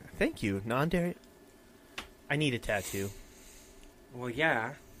 Thank you, non-dairy. I need a tattoo. Well,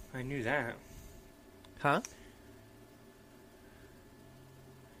 yeah, I knew that. Huh?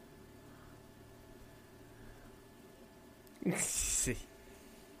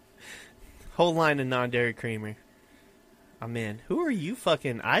 Whole line of non-dairy creamer. I'm in. Who are you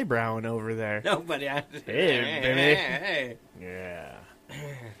fucking eyebrowing over there? Nobody. Hey, baby. Yeah.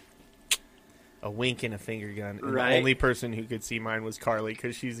 A wink and a finger gun. And right. The only person who could see mine was Carly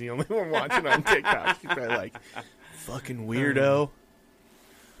because she's the only one watching on TikTok. She's probably like, fucking weirdo.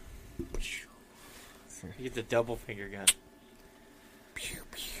 You get the double finger gun. Pew,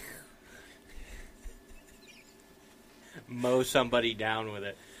 pew. Mow somebody down with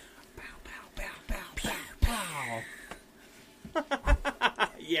it. Pow, pow, pow, pow, pow, pow.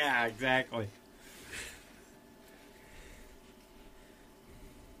 Yeah, exactly.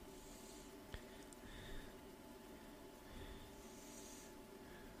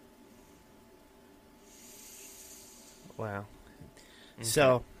 Wow. Okay.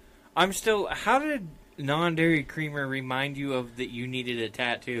 So, how did non-dairy creamer remind you of that you needed a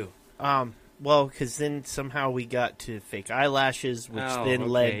tattoo? Well, because then somehow we got to fake eyelashes, which then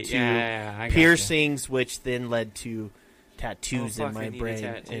led to piercings, which then led to tattoos in my brain.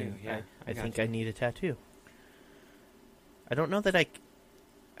 And I think I need a tattoo. I don't know that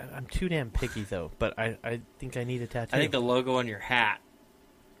I'm too damn picky, though, but I think I need a tattoo. I think the logo on your hat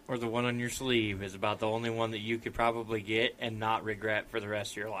or the one on your sleeve is about the only one that you could probably get and not regret for the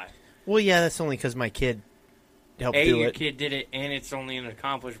rest of your life. Well, yeah, that's only because my kid helped do it. Your kid did it, and it's only an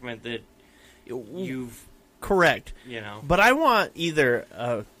accomplishment that you've... Correct. You know. But I want either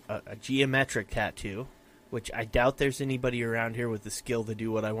a geometric tattoo, which I doubt there's anybody around here with the skill to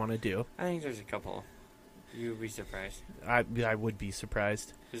do what I want to do. I think there's a couple. You would be surprised. I would be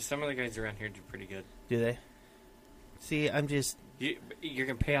surprised. Because some of the guys around here do pretty good. Do they? See, I'm just... You're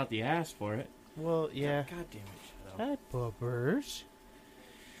going to pay out the ass for it. Well, yeah. God damn it, shut up. That bubbers.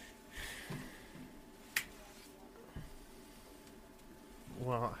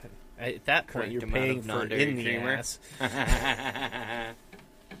 Well, at that point, you're paying for in the ass.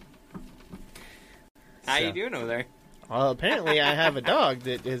 How you doing over there? Well, apparently I have a dog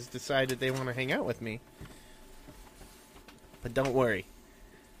that has decided they want to hang out with me. But don't worry.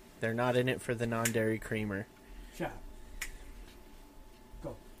 They're not in it for the non-dairy creamer. Shut up.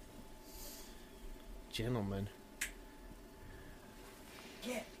 Go. Gentlemen.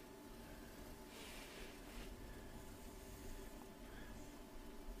 Get.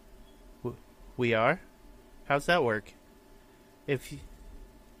 We are? How's that work? If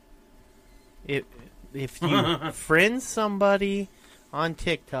you friend somebody on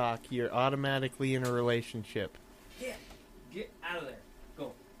TikTok, you're automatically in a relationship. Get out of there.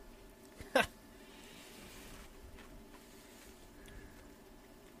 Go. I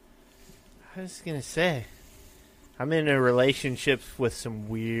was gonna say, I'm in a relationship with some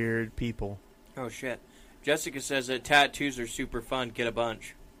weird people. Oh shit! Jessica says that tattoos are super fun. Get a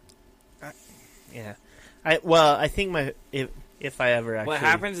bunch. Yeah. I think if I ever actually... What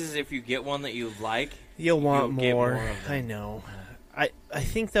happens is if you get one that you like... You'll want more. I know. I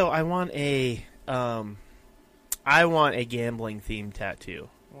think, though, I want a gambling-themed tattoo.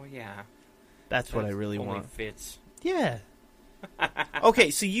 Well, yeah. That's what I really want. Fits. Yeah. Okay,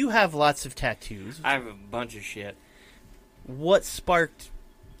 so you have lots of tattoos. I have a bunch of shit. What sparked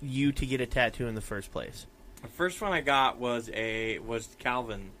you to get a tattoo in the first place? The first one I got was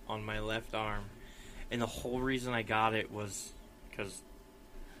Calvin on my left arm. And the whole reason I got it was because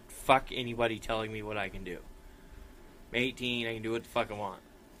fuck anybody telling me what I can do. I'm 18, I can do what the fuck I want.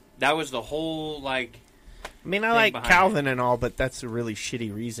 That was the whole, like... I mean, I like Calvin and all, but that's a really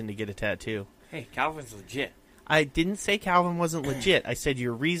shitty reason to get a tattoo. Hey, Calvin's legit. I didn't say Calvin wasn't legit. I said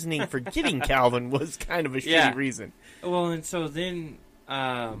your reasoning for getting Calvin was kind of a shitty reason. Well, and so then,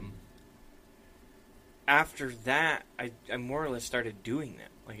 after that, I more or less started doing that.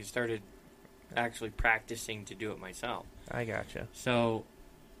 Like, I started actually practicing to do it myself. I gotcha. So,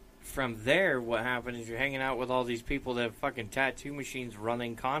 from there, what happened is you're hanging out with all these people that have fucking tattoo machines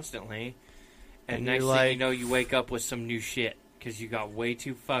running constantly, and next thing you know, you wake up with some new shit because you got way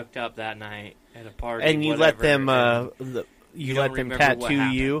too fucked up that night at a party. And you let them, you let them tattoo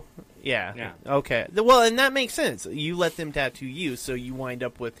you. Yeah. Okay. Well, and that makes sense. You let them tattoo you, so you wind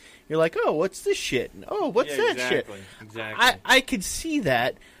up with, you're like, oh, what's this shit? Oh, what's that shit? Exactly. I could see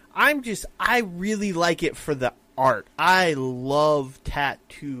that. I really like it for the art. I love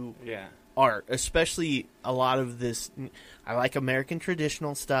tattoo art, especially a lot of this. I like American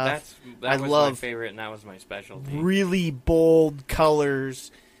traditional stuff. That was my favorite, and that was my specialty. Really bold colors,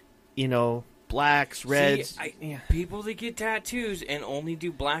 blacks, reds. See, people that get tattoos and only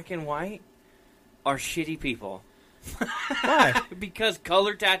do black and white are shitty people. Why? Because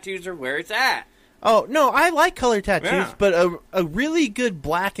color tattoos are where it's at. Oh, no, I like color tattoos, but a really good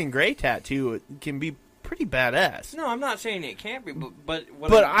black and gray tattoo can be pretty badass. No, I'm not saying it can't be, but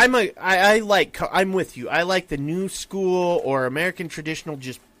I'm with you. I like the new school or American traditional,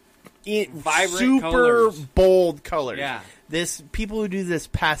 just vibrant super colors. Bold colors. Yeah. This people who do this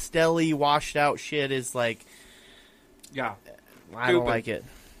pastel-y, washed out shit is like, yeah, I don't like it.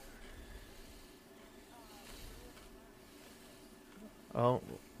 Oh.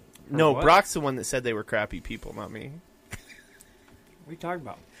 No, what? Brock's the one that said they were crappy people, not me. What are you talking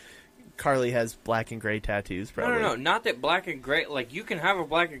about? Carly has black and gray tattoos, probably. No. Not that black and gray... Like, you can have a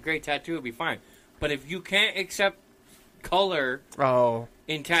black and gray tattoo, it'd be fine. But if you can't accept color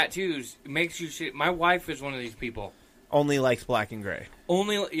in tattoos, it makes you shit. My wife is one of these people. Only likes black and gray.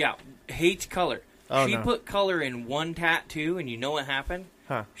 Hates color. Oh, she put color in one tattoo, and you know what happened?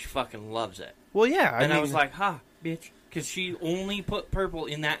 Huh. She fucking loves it. Well, yeah. I was like, bitch. Because she only put purple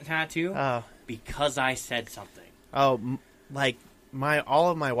in that tattoo because I said something. Oh, like all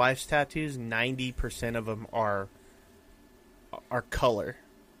of my wife's tattoos, 90% of them are color.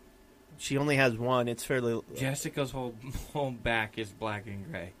 She only has one. It's fairly... Jessica's whole back is black and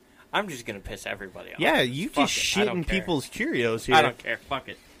gray. I'm just going to piss everybody off. Yeah, you just shitting people's Cheerios here. I don't care. Fuck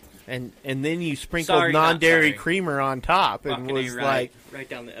it. And then you sprinkled non-dairy creamer on top and fucking was like... Right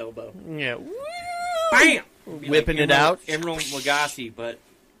down the elbow. Yeah. Bam! Whipping it out. Emerald Lagasse, but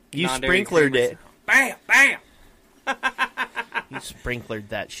you sprinklered it. Bam! Bam! You sprinklered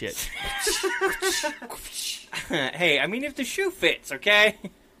that shit. Hey, I mean, if the shoe fits, okay?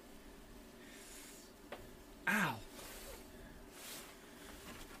 Ow.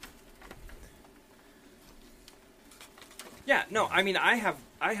 Yeah, no, I mean, I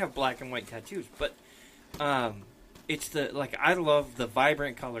have black and white tattoos, but it's I love the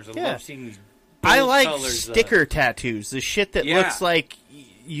vibrant colors. I love seeing these I like colors, sticker tattoos. The shit that looks like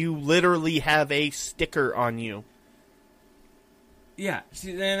you literally have a sticker on you. Yeah,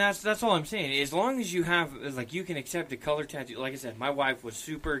 see, then that's all I'm saying. As long as you have, you can accept a color tattoo. Like I said, my wife was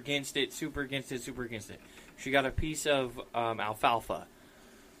super against it. She got a piece of alfalfa.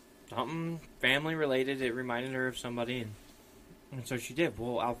 Something family related. It reminded her of somebody, and so she did.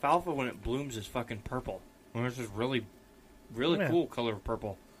 Well, alfalfa, when it blooms, is fucking purple. And it's just really, really cool color of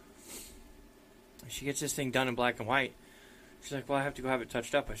purple. She gets this thing done in black and white. She's like, well, I have to go have it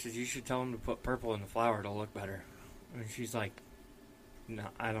touched up. I said, you should tell them to put purple in the flower. It'll look better. And she's like, no,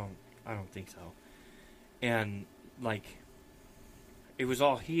 I don't think so. And, it was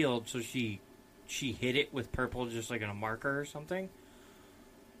all healed, so she hit it with purple just like in a marker or something.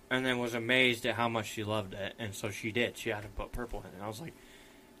 And then was amazed at how much she loved it. And so she did. She had to put purple in it. And I was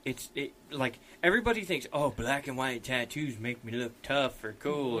like, everybody thinks, oh, black and white tattoos make me look tough or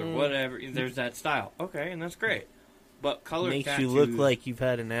cool or whatever. There's that style. Okay, and that's great. But color makes tattoos... you look like you've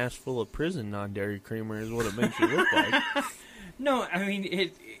had an ass full of prison non-dairy creamer is what it makes you look like. No, I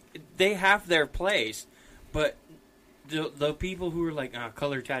mean, they have their place, but the people who are like,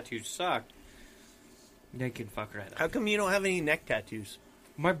 color tattoos suck, they can fuck right up. How come you don't have any neck tattoos?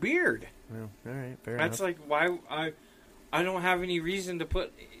 My beard. Well, all right, fair enough. That's like why I don't have any reason to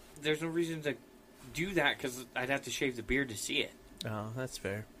put... There's no reason to do that because I'd have to shave the beard to see it. Oh, that's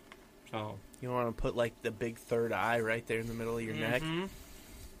fair. So... You want to put, like, the big third eye right there in the middle of your neck?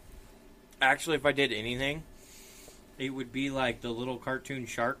 Actually, if I did anything, it would be like the little cartoon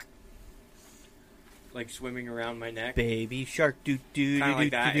shark. Like, swimming around my neck. Baby shark, doo-doo-doo-doo-doo. Kind of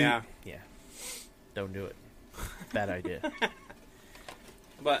like that, yeah. Yeah. Don't do it. Bad idea.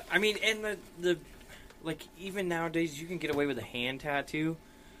 But, I mean, and the... Like, even nowadays, you can get away with a hand tattoo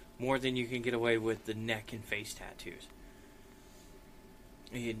more than you can get away with the neck and face tattoos.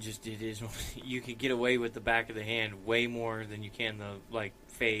 It is. You can get away with the back of the hand way more than you can the like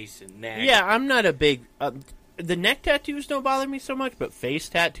face and neck. Yeah, I'm not a big. The neck tattoos don't bother me so much, but face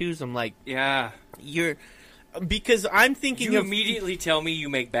tattoos, I'm like, yeah, because I'm thinking you of immediately tell me you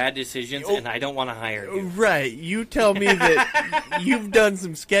make bad decisions, and I don't want to hire you. Right, you tell me that you've done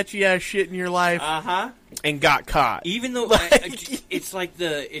some sketchy ass shit in your life, and got caught. Even though it's like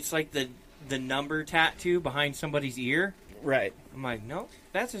the number tattoo behind somebody's ear. Right. I'm like, no,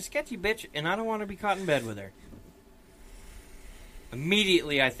 that's a sketchy bitch, and I don't want to be caught in bed with her.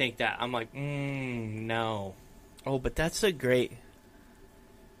 Immediately, I think that. I'm like, no. Oh, but that's a great...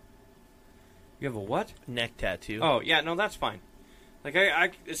 You have a what? Neck tattoo. Oh, yeah, no, that's fine. Like,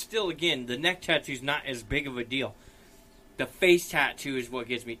 I still, again, the neck tattoo's not as big of a deal. The face tattoo is what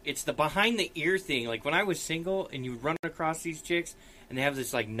gets me. It's the behind the ear thing. Like, when I was single, and you run across these chicks, and they have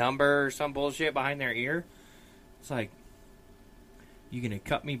this, like, number or some bullshit behind their ear, it's like... You gonna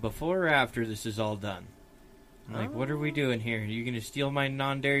cut me before or after this is all done? Like, what are we doing here? Are you gonna steal my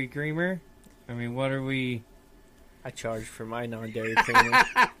non-dairy creamer? I mean, what are we... I charge for my non-dairy creamer.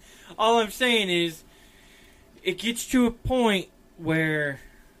 All I'm saying is, it gets to a point where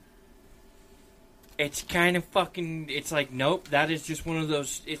it's kind of fucking... It's like, nope, that is just one of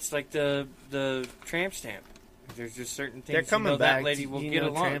those... It's like the tramp stamp. There's just certain things they're coming back. That lady will get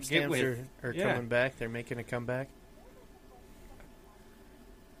along. Tramp stamps are coming back. They're making a comeback.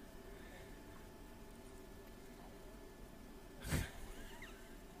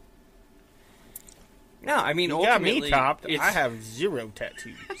 No, I mean, you ultimately... got me topped. I have 0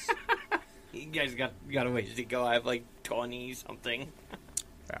 tattoos. You guys got a ways to go. I have like 20-something.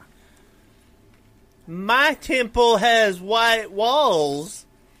 Yeah. My temple has white walls.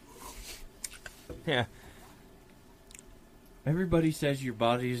 Yeah. Everybody says your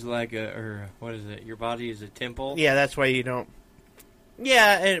body is like what is it? Your body is a temple? Yeah, that's why you don't...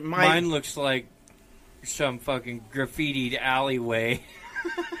 Yeah, mine looks like some fucking graffitied alleyway.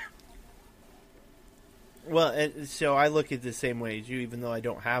 Well, so I look at it the same way as you, even though I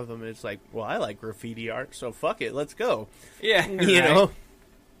don't have them. It's like, well, I like graffiti art, so fuck it, let's go. Yeah, you know,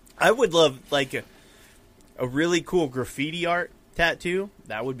 I would love like a really cool graffiti art tattoo.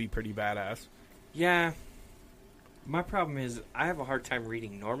 That would be pretty badass. Yeah, my problem is I have a hard time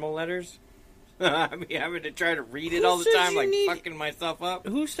reading normal letters. I mean, having to try to read it all the time, like fucking myself up.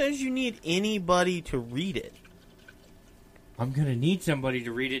 Who says you need anybody to read it? I'm gonna need somebody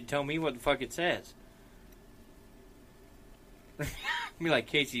to read it and tell me what the fuck it says. Be like,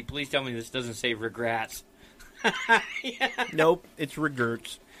 Casey, please tell me this doesn't say regrets. Yeah. Nope, it's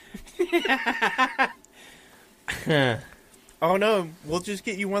regrets. Oh no, we'll just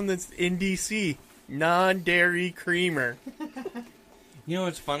get you one that's NDC, non-dairy creamer. You know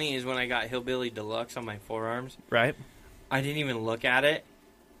what's funny is when I got Hillbilly Deluxe on my forearms, right? I didn't even look at it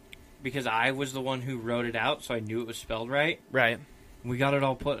because I was the one who wrote it out, so I knew it was spelled right. Right. We got it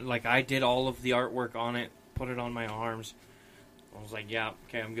all put, like I did all of the artwork on it, put it on my arms. I was like, yeah,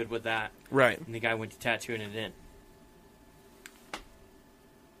 okay, I'm good with that. Right. And the guy went to tattooing it in.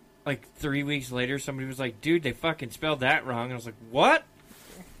 Like 3 weeks later, somebody was like, dude, they fucking spelled that wrong. And I was like, what?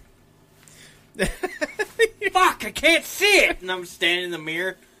 Fuck, I can't see it! And I'm standing in the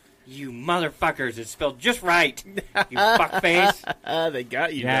mirror. You motherfuckers, it's spelled just right. You fuckface. They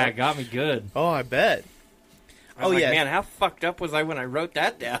got you. Yeah, man. it got me good. Oh, I bet. I was like, man, how fucked up was I when I wrote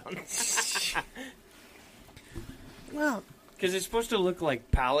that down? Well, because it's supposed to look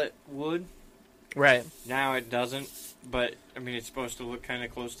like pallet wood. Right. Now it doesn't, but, I mean, it's supposed to look kind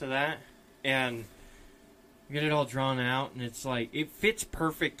of close to that. And you get it all drawn out, and it's like, it fits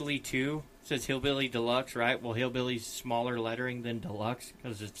perfectly, too. It says Hillbilly Deluxe, right? Well, Hillbilly's smaller lettering than Deluxe,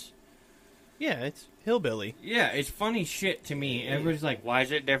 because it's... Yeah, it's Hillbilly. Yeah, it's funny shit to me. Everybody's like, why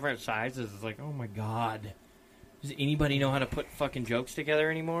is it different sizes? It's like, oh my god. Does anybody know how to put fucking jokes together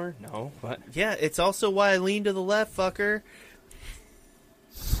anymore? No, but yeah, it's also why I lean to the left, fucker.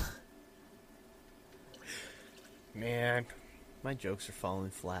 Man, my jokes are falling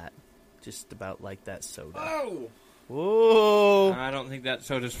flat. Just about like that soda. Oh! Whoa! I don't think that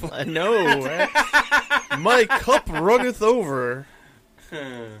soda's flat. I know. My cup runneth over.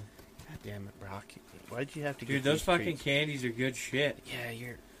 God damn it, Brock. Why'd you have to get Dude, those these fucking treats? Candies are good shit. Yeah,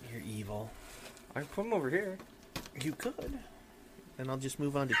 you're evil. I can put them over here. You could. And I'll just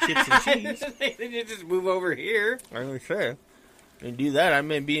move on to chips and cheese. You just move over here. I'm going to say. And do that, I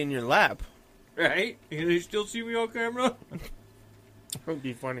may be in your lap. Right? Can they still see me on camera? That would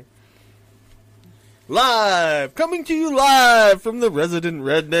be funny. Live! Coming to you live from the Resident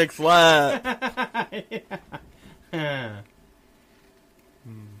Redneck's lab.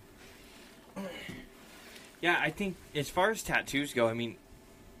 Yeah, I think as far as tattoos go, I mean,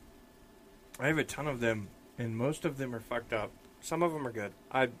 I have a ton of them, and most of them are fucked up. Some of them are good.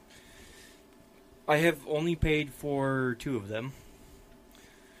 I have only paid for 2 of them,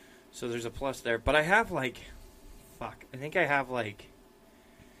 so there's a plus there. But I have I think I have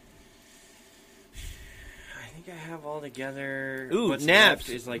all together. Ooh, what's naps left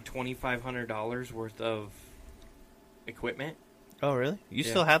is like $2,500 worth of equipment. Oh, really? You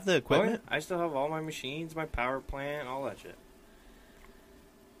still have the equipment? Oh, yeah. I still have all my machines, my power plant, all that shit.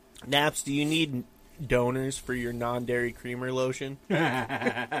 Naps, do you need donors for your non-dairy creamer lotion?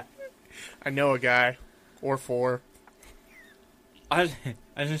 I know a guy. Or 4. I was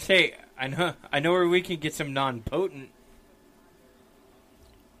gonna say, I know where we can get some non-potent.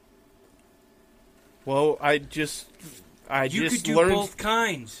 Well, I just You could do learned both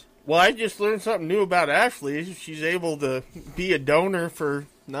kinds. Well, I just learned something new about Ashley. She's able to be a donor for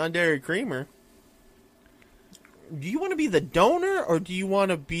non-dairy creamer. Do you want to be the donor, or do you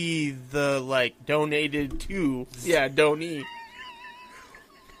want to be the, donated to? Yeah, donee.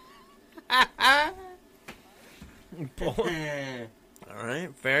 All right,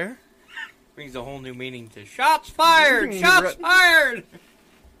 fair. Brings a whole new meaning to shots fired! Shots fired!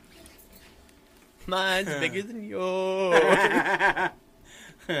 Mine's bigger than yours.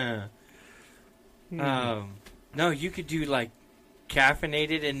 No, you could do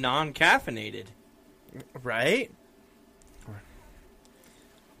caffeinated and non-caffeinated. Right?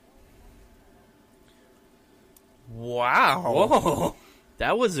 Wow. Whoa.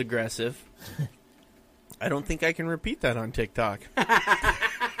 That was aggressive. I don't think I can repeat that on TikTok.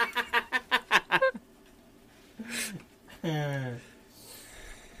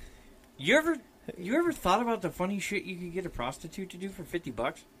 You ever thought about the funny shit you could get a prostitute to do for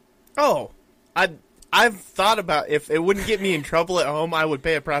 $50? Oh, I've thought about if it wouldn't get me in trouble at home, I would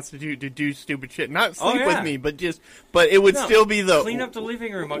pay a prostitute to do stupid shit. Not sleep with me, but it would still be the clean up the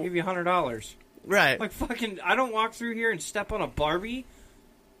living room. I'll give you $100. Right. I don't walk through here and step on a Barbie.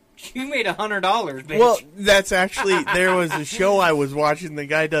 You made $100, bitch. Well, that's actually, there was a show I was watching. The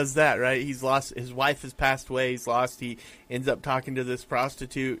guy does that, right? He's lost, his wife has passed away. He's lost. He ends up talking to this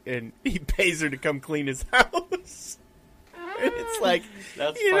prostitute, and he pays her to come clean his house. And it's like,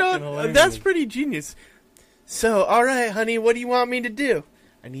 that's fucking hilarious. That's pretty genius. So, all right, honey, what do you want me to do?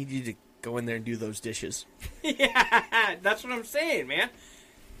 I need you to go in there and do those dishes. Yeah, that's what I'm saying, man.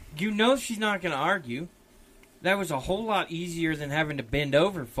 You know she's not going to argue. That was a whole lot easier than having to bend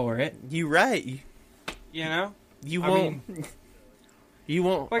over for it. You right. You know? You won't. You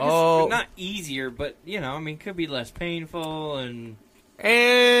won't. Well, not easier, but, could be less painful and...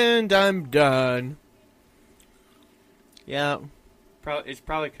 And I'm done. Yeah. It's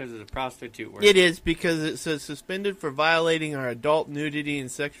probably because of the prostitute work. It is, because it says suspended for violating our adult nudity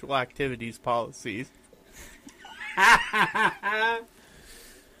and sexual activities policies.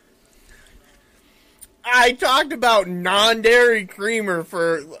 I talked about non-dairy creamer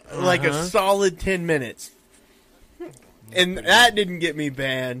for a solid 10 minutes. And that didn't get me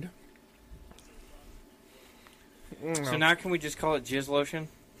banned. So now can we just call it jizz lotion?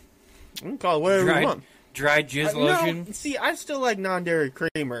 We can call it whatever we want. Dry jizz lotion? No, see, I still like non-dairy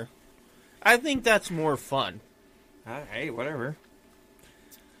creamer. I think that's more fun. Hey, whatever.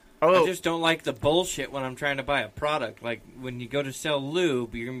 Oh. I just don't like the bullshit when I'm trying to buy a product. Like, when you go to sell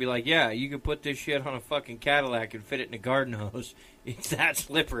lube, you're going to be like, yeah, you can put this shit on a fucking Cadillac and fit it in a garden hose. It's that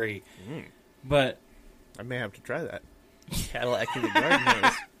slippery. But... I may have to try that. Cadillac in the garden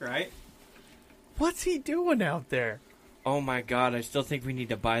hose. Right? What's he doing out there? Oh my god, I still think we need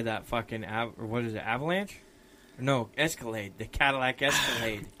to buy that fucking... what is it, Avalanche? No, Escalade. The Cadillac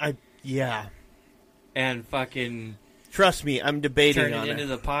Escalade. Yeah. And fucking... Trust me, I'm debating turn on it. Turn it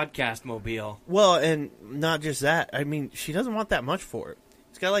into the podcast mobile. Well, and not just that. I mean, she doesn't want that much for it.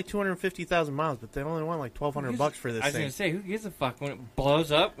 It's got like 250,000 miles, but they only want like $1,200 for this thing. I was going to say, who gives a fuck when it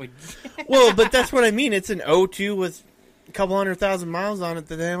blows up? Well, but that's what I mean. It's an O2 with a couple 100,000 miles on it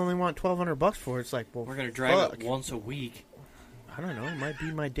that they only want $1,200 for. It's like, well, we're going to drive it once a week. I don't know. It might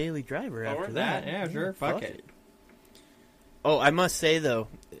be my daily driver after that. Yeah, sure. Fuck it. Oh, I must say, though,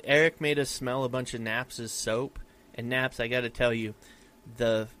 Eric made us smell a bunch of Naps' soap. And Naps, I got to tell you,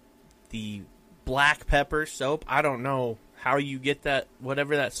 the black pepper soap, I don't know how you get that,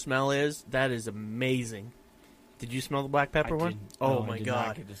 whatever that smell is. That is amazing. Did you smell the black pepper one? Oh, my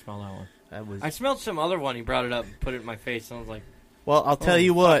God. I did smell that one. I smelled some other one. He brought it up and put it in my face, and I was like... Well, I'll tell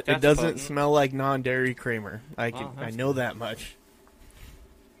you what. It doesn't smell like non-dairy creamer. I know that much.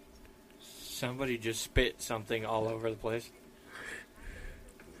 Somebody just spit something all over the place.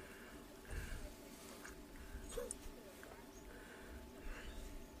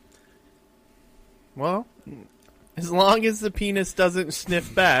 Well, as long as the penis doesn't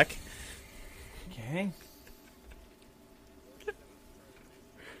sniff back. Okay.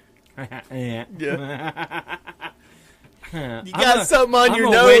 Yeah. You got something on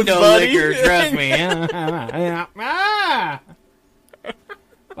your nose, buddy. Licker, trust me.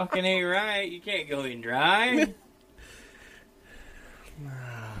 Fucking ain't right. You can't go in dry.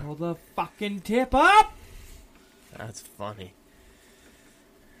 Hold the fucking tip up. That's funny.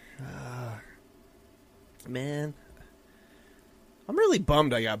 Man. I'm really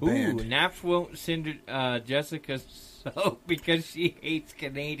bummed I got banned. Ooh, Naps won't send Jessica soap because she hates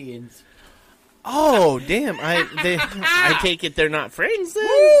Canadians. Oh, damn. I take it they're not friends then?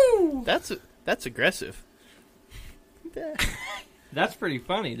 Woo! That's aggressive. That's pretty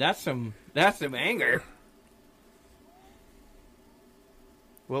funny. That's some anger.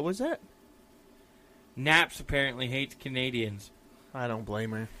 What was that? Naps apparently hates Canadians. I don't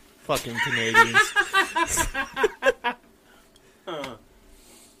blame her. Fucking Canadians.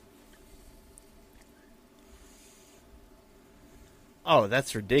 Oh,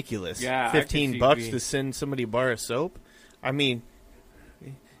 that's ridiculous. Yeah, $15 to send somebody a bar of soap? I mean,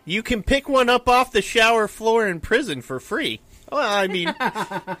 you can pick one up off the shower floor in prison for free. Well, I mean,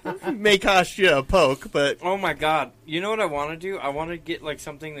 it may cost you a poke, but... Oh, my God. You know what I want to do? I want to get, like,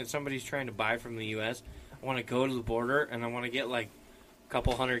 something that somebody's trying to buy from the U.S. I want to go to the border, and I want to get, like, a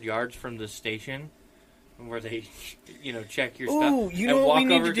couple 100 yards from the station where they, check your stuff. Ooh, you know what we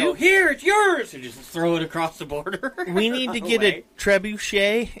need to do? Go, here, it's yours! And just throw it across the border. We need to get a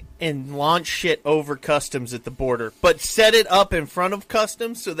trebuchet and launch shit over customs at the border. But set it up in front of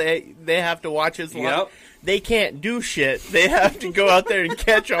customs so they have to watch us launch. Yep. They can't do shit. They have to go out there and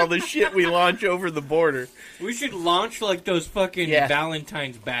catch all the shit we launch over the border. We should launch like those fucking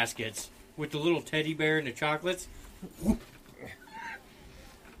Valentine's baskets with the little teddy bear and the chocolates.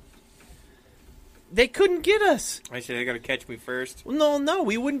 They couldn't get us. I said they got to catch me first. No,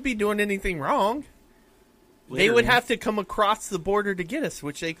 we wouldn't be doing anything wrong. Littering. They would have to come across the border to get us,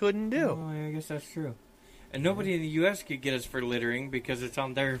 which they couldn't do. Oh, I guess that's true. And nobody in the U.S. could get us for littering because it's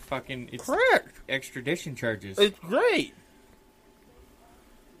on their fucking... It's correct. Extradition charges. It's great.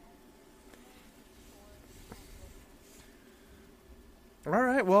 All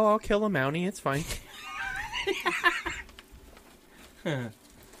right, well, I'll kill a Mountie. It's fine.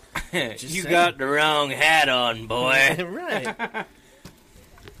 You got the wrong hat on, boy. Right.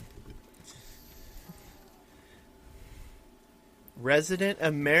 Resident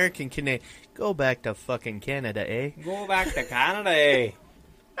American Canadian. Go back to fucking Canada, eh? Go back to Canada, eh?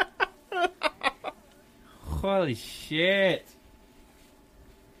 Holy shit.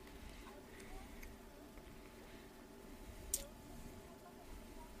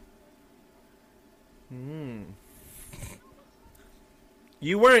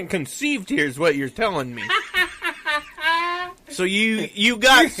 You weren't conceived here is what you're telling me. So you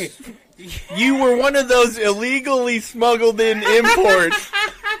got... You were one of those illegally smuggled in imports.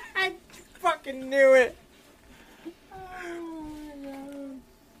 I fucking knew it. Oh, my God.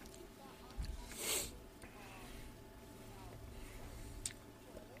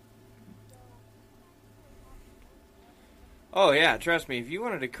 Oh, yeah, trust me, if you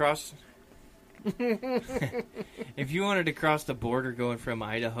wanted to cross... if you wanted to cross the border going from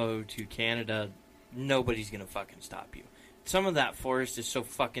Idaho to Canada, nobody's going to fucking stop you. Some of that forest is so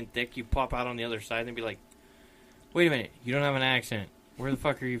fucking thick, you pop out on the other side and be like, wait a minute, you don't have an accent. Where the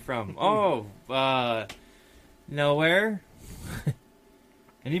fuck are you from? Nowhere?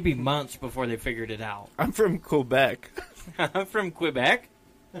 And it'd be months before they figured it out. I'm from Quebec. I'm from Quebec?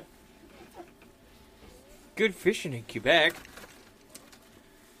 Good fishing in Quebec.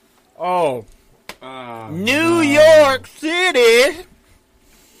 Oh. New York City!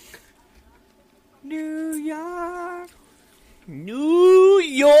 New York! New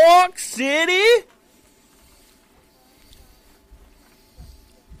York City.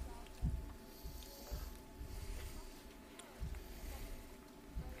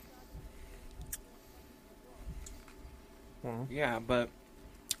 Well, yeah, but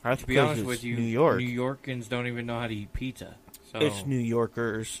to be honest with you, New York. New Yorkers don't even know how to eat pizza. So It's New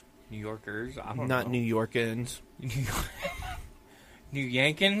Yorkers. New Yorkers? I don't Not know. New Yorkans. New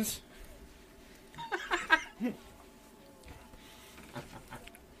Yankins?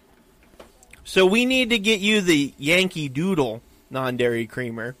 So we need to get you the Yankee Doodle non-dairy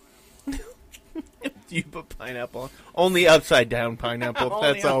creamer. You put pineapple on. Only upside down pineapple.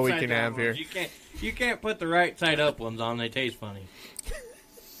 That's all we can have here. You can't put the right side up ones on. They taste funny.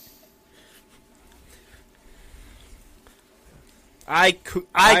 I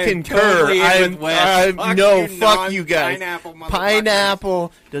concur. Totally fuck you guys.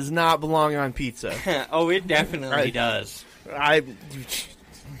 Pineapple does not belong on pizza. Oh, it definitely does.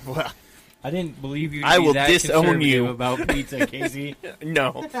 Well, I didn't believe you. I will disown you about pizza, Casey.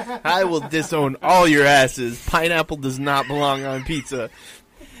 No, I will disown all your asses. Pineapple does not belong on pizza.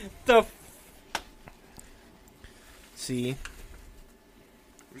 See?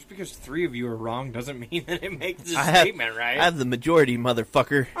 Just because 3 of you are wrong doesn't mean that it makes the statement right. I have the majority,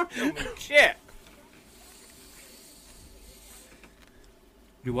 motherfucker. Shit.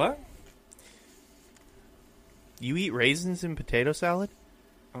 Do what? You eat raisins in potato salad?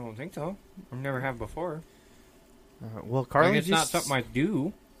 I don't think so. I've never have before. Well, Carly, it's not something I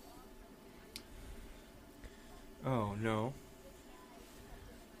do. Oh, no.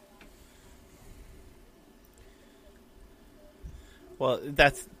 Well,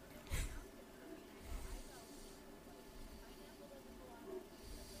 that's...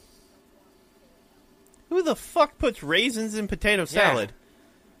 Who the fuck puts raisins in potato salad?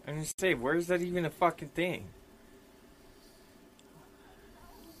 I'm gonna say, where's that even a fucking thing?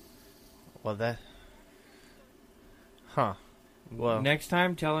 Well, that... Huh. Well... Next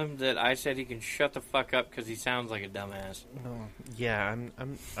time, tell him that I said he can shut the fuck up because he sounds like a dumbass. Yeah,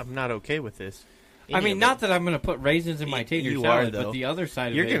 I'm not okay with this. I mean, not that I'm going to put raisins in my tater salad, but the other side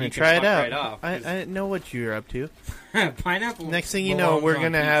of it, you're going to try it out. Right off, I know what you're up to. Pineapple. Next thing you know, we're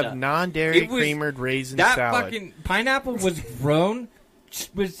going to have non-dairy creamered raisin salad. That fucking pineapple was grown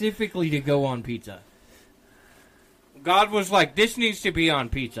specifically to go on pizza. God was like, this needs to be on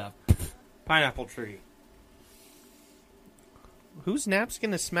pizza. Pineapple tree. Who's Naps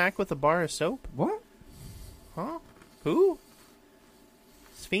going to smack with a bar of soap? What? Huh? Who?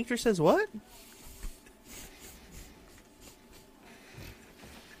 Sphincter says what?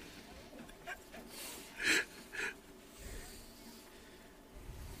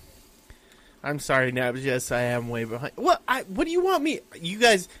 I'm sorry, Nabs. Yes, I am way behind. What do you want me? You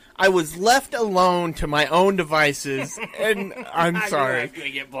guys, I was left alone to my own devices, and I'm sorry. I was going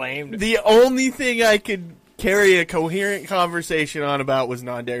to get blamed. The only thing I could carry a coherent conversation on about was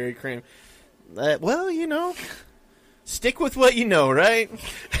non-dairy cream. Well, you know, stick with what you know, right?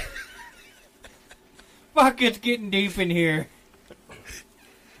 Fuck, it's getting deep in here.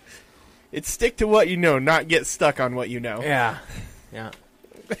 It's stick to what you know, not get stuck on what you know. Yeah. Yeah.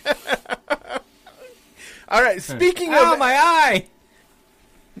 All right, speaking of... Oh, my eye!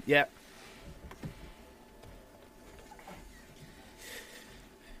 Yeah.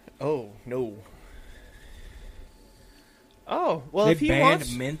 Oh, no. Oh, well, they if he banned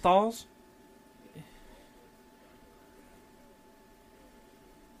wants... menthols?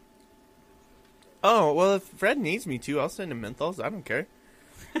 Oh, well, if Fred needs me to, I'll send him menthols. I don't care.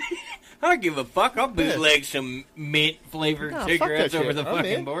 I don't give a fuck. I'll bootleg some mint-flavored cigarettes over the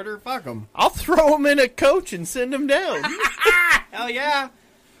fucking border. Fuck them. I'll throw them in a coach and send them down. Hell yeah.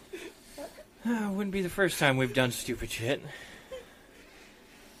 Wouldn't be the first time we've done stupid shit.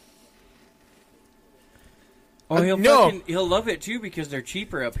 Oh, he'll love it, too, because they're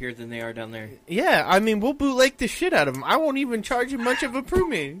cheaper up here than they are down there. Yeah, I mean, we'll bootleg the shit out of them. I won't even charge him much of a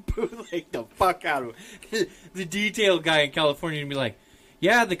premium. Bootleg the fuck out of him. The detail guy in California would be like,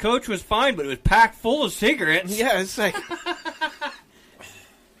 yeah, the coach was fine, but it was packed full of cigarettes. Yeah, it's like...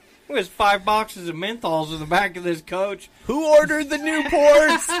 It was 5 boxes of menthols in the back of this coach. Who ordered the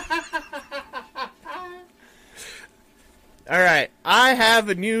Newports? All right, I have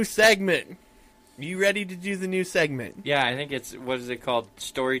a new segment. You ready to do the new segment? Yeah, I think it's, what is it called?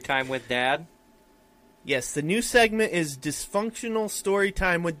 Story Time with Dad? Yes, the new segment is Dysfunctional Story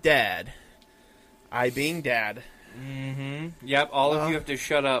Time with Dad. I being Dad. Mm-hmm. Yep, all of you have to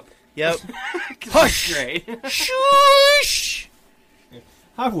shut up. Yep. Hush! Great. Shush!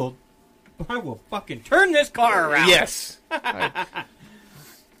 I will fucking turn this car around. Yes. I'm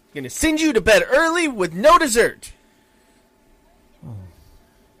gonna send you to bed early with no dessert.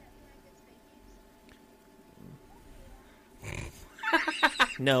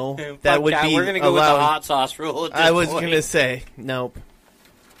 No, that would be We're going to go with the hot sauce rule at this I was point. going to say, nope.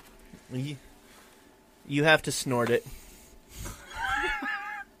 You have to snort it.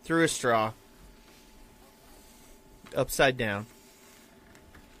 Through a straw. Upside down.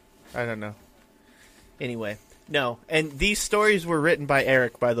 I don't know. Anyway, no. And these stories were written by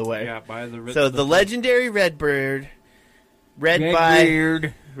Eric, by the way. Yeah, by the... So the legendary Redbeard,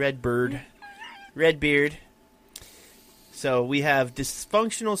 Redbeard. So we have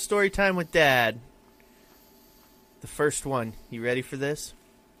Dysfunctional Storytime with Dad. The first one. You ready for this?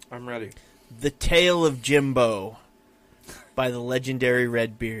 I'm ready. The Tale of Jimbo by the legendary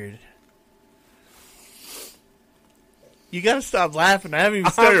Redbeard. You gotta stop laughing. I haven't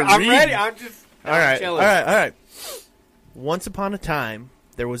even started reading. I'm ready. I'm just... All right. Once upon a time,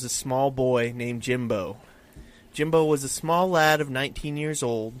 there was a small boy named Jimbo. Jimbo was a small lad of 19 years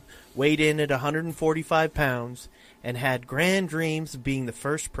old, weighed in at 145 pounds, and had grand dreams of being the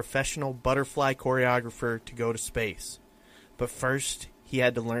first professional butterfly choreographer to go to space. But first, he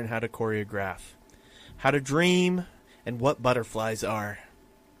had to learn how to choreograph, how to dream, and what butterflies are.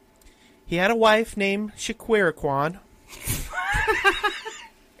 He had a wife named Shaquiraquan,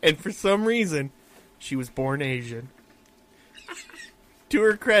 and for some reason, she was born Asian. To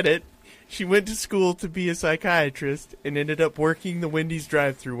her credit, she went to school to be a psychiatrist and ended up working the Wendy's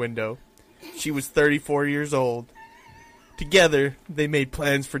drive-thru window. She was 34 years old. Together, they made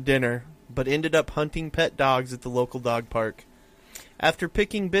plans for dinner, but ended up hunting pet dogs at the local dog park. After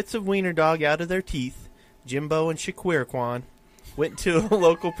picking bits of wiener dog out of their teeth, Jimbo and Shaquiraquan went to a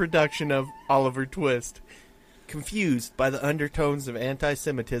local production of Oliver Twist. Confused by the undertones of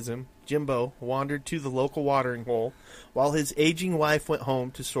anti-Semitism, Jimbo wandered to the local watering hole, while his aging wife went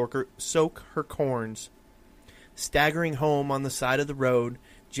home to soak her corns. Staggering home on the side of the road,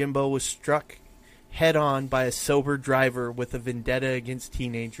 Jimbo was struck head-on by a sober driver with a vendetta against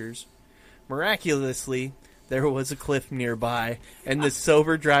teenagers. Miraculously, there was a cliff nearby, and the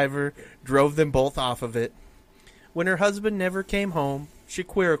sober driver drove them both off of it. When her husband never came home,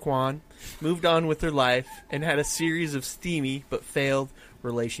 Shaquiraquan moved on with her life and had a series of steamy but failed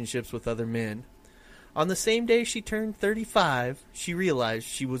relationships with other men. On the same day she turned 35, she realized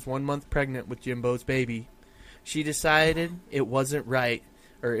she was 1 month pregnant with Jimbo's baby. She decided it wasn't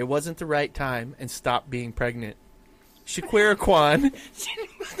the right time and stopped being pregnant. Shaquiraquan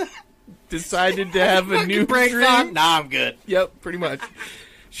decided to have a new dream. Nah, I'm good. Yep, pretty much.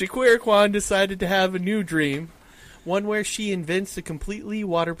 Shaquiraquan decided to have a new dream, one where she invents a completely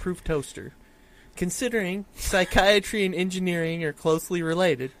waterproof toaster. Considering psychiatry and engineering are closely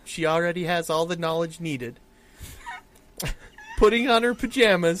related, she already has all the knowledge needed. Putting on her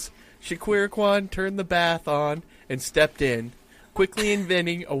pajamas, Shaquiraquan turned the bath on and stepped in, quickly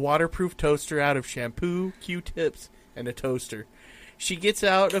inventing a waterproof toaster out of shampoo, Q-tips, and a toaster. She gets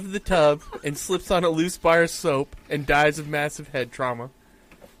out of the tub and slips on a loose bar of soap and dies of massive head trauma.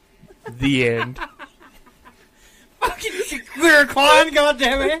 The end. Fucking Shaquiraquan,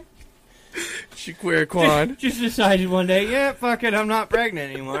 goddammit! Shaquiraquan just decided one day, yeah, fuck it, I'm not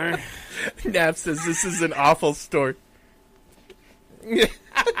pregnant anymore. Nap says this is an awful story. This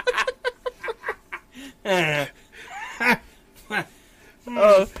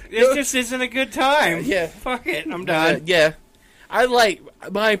just isn't a good time. Yeah. Fuck it, I'm done. Yeah. I like,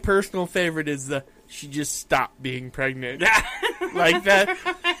 my personal favorite is she just stopped being pregnant. Like that.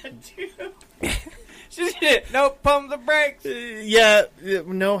 Nope, pump the brakes. Yeah,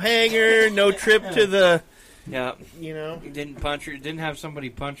 no hanger, no trip to the... Yeah. You know? Didn't have somebody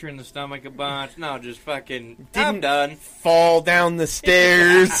punch her in the stomach a bunch. No, just fucking, I'm done. Fall down the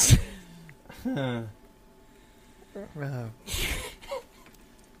stairs. I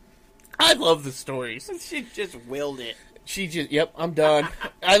love the stories. She just willed it. Yep, I'm done.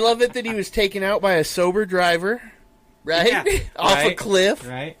 I love it that he was taken out by a sober driver, right? Yeah. Off a cliff.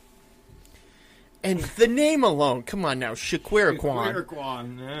 Right. And the name alone, come on now, Shaquiraquan.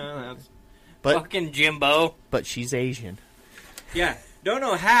 Shaquiraquan, yeah, that's fucking Jimbo. But she's Asian. Yeah, don't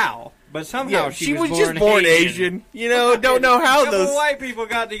know how, but somehow she was just born Asian. You know, don't know how those white people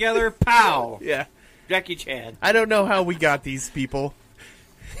got together. Pow. Yeah, Jackie Chan. I don't know how we got these people.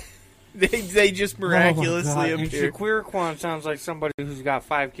 They just miraculously appeared. And Shaquiraquan sounds like somebody who's got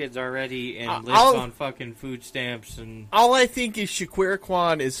 5 kids already and lives on fucking food stamps. And all I think is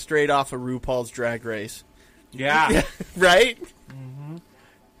Shaquiraquan is straight off of RuPaul's Drag Race. Yeah. Right? Mm-hmm.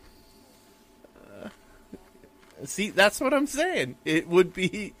 See, that's what I'm saying.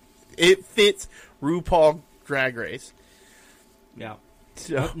 It fits RuPaul Drag Race. Yeah.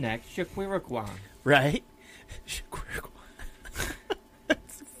 So, up next, Shaquiraquan. Right? Shaquiraquan.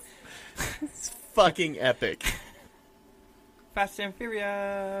 It's fucking epic. Fast and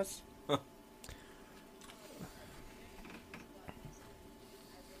Furious.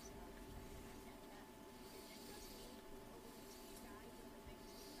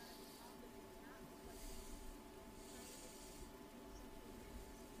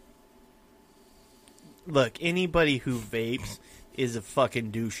 Look, anybody who vapes is a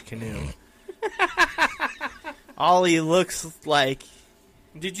fucking douche canoe. All he looks like...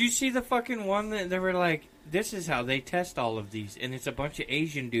 Did you see the fucking one that they were like, this is how they test all of these, and it's a bunch of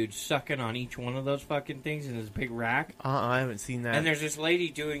Asian dudes sucking on each one of those fucking things in this big rack? I haven't seen that. And there's this lady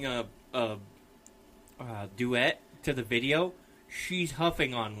doing a duet to the video. She's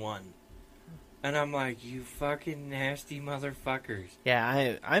huffing on one. And I'm like, you fucking nasty motherfuckers.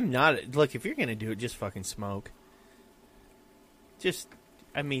 Yeah, I'm not... Look, if you're going to do it, just fucking smoke. Just,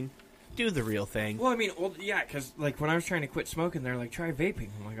 I mean, do the real thing. Well, I mean, yeah, because, like, when I was trying to quit smoking, they're like, try vaping.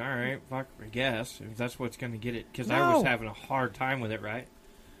 I'm like, all right, fuck, I guess. If that's what's going to get it. Because I was having a hard time with it, right?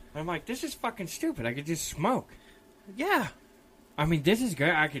 And I'm like, this is fucking stupid. I could just smoke. Yeah. I mean, this is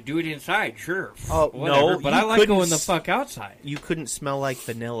great. I could do it inside, sure. Oh, whatever, no. But I like going the fuck outside. You couldn't smell like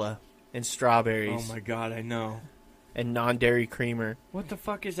vanilla and strawberries. Oh, my God, I know. And non-dairy creamer. What the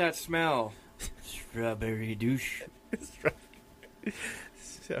fuck is that smell? Strawberry douche.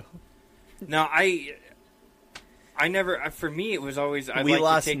 So... No, I never. For me, it was always I'd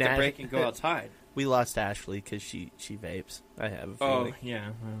like to take the break and go outside. We lost Ashley because she vapes. I have a feeling. Oh yeah.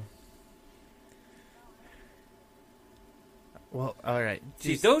 Well, all right.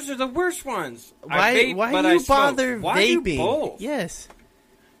 See, those are the worst ones. Why do you bother vaping? Why do both? Yes.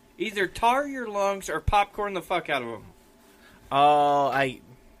 Either tar your lungs or popcorn the fuck out of them. Oh, I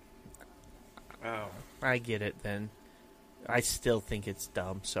get it then. I still think it's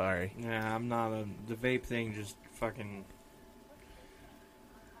dumb. Sorry. Yeah, I'm not the vape thing. Just fucking.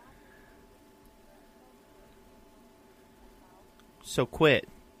 So quit.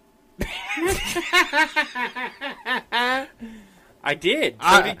 I did.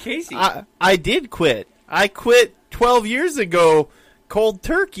 So did Casey. I did quit. I quit 12 years ago cold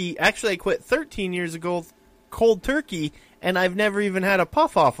turkey. Actually, I quit 13 years ago cold turkey, and I've never even had a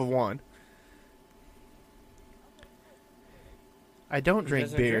puff off of one. I don't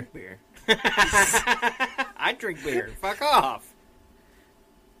drink beer. I drink beer. Fuck off.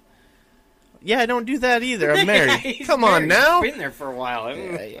 Yeah, I don't do that either. I'm married. Come on now. Been there for a while.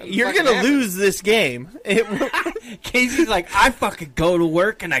 You're gonna lose this game. Casey's like, I fucking go to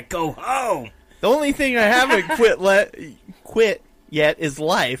work and I go home. The only thing I haven't quit yet is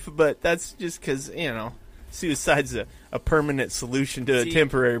life, but that's just because suicide's a permanent solution to a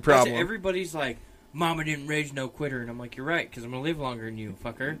temporary problem. Everybody's like, Mama didn't raise no quitter, and I'm like, you're right, because I'm gonna live longer than you,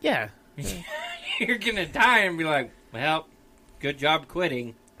 fucker. Yeah. You're gonna die and be like, well, good job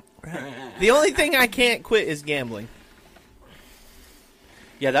quitting. The only thing I can't quit is gambling.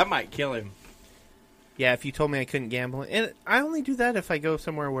 Yeah, that might kill him. Yeah, if you told me I couldn't gamble. And I only do that if I go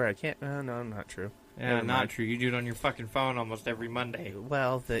somewhere where I can't. No, not true. Yeah, not true. You do it on your fucking phone almost every Monday.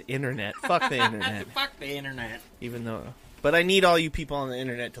 Well, the internet. Fuck the internet. Fuck the internet. Even though... But I need all you people on the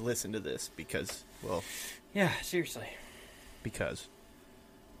internet to listen to this because, well... Yeah, seriously. Because.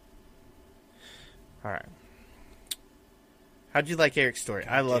 Alright. How'd you like Eric's story?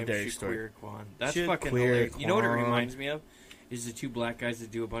 I loved Eric's story. That's fucking hilarious. You know what it reminds me of? Is the two black guys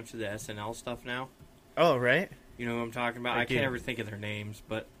that do a bunch of the SNL stuff now. Oh, right? You know what I'm talking about? I can't ever think of their names,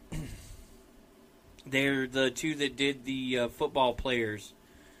 but... They're the two that did the football players.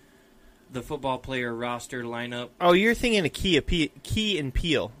 The football player roster lineup. Oh, you're thinking of Key and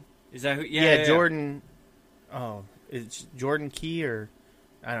Peele. Is that who? Yeah, Jordan... Oh, it's Jordan Key or...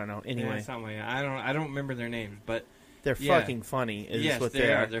 I don't know. Anyway. Yeah, something like that. I don't remember their names, but... They're fucking funny. Is what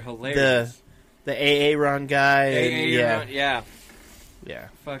they are. They're hilarious. The Aaron guy. Yeah. Yeah.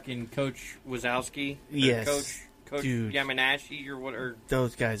 Fucking Coach Wazowski. Yes. Coach Yamanashi or what? Or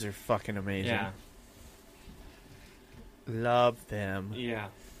those guys are fucking amazing. Yeah. Love them. Yeah.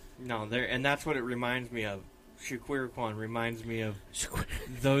 No, and that's what it reminds me of. Shaquirquan reminds me of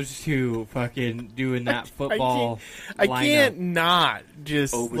those two fucking doing that football. I can't not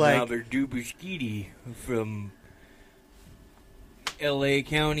just Obanaber Dubuskidi from L.A.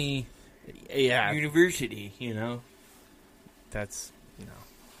 County University, you know. That's,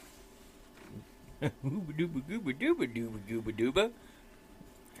 Ooba dooba gooba dooba dooba gooba dooba.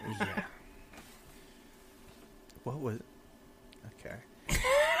 Yeah. What was it? Okay.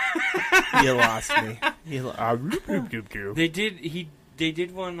 You lost me. They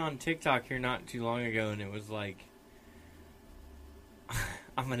did one on TikTok here not too long ago, and it was like,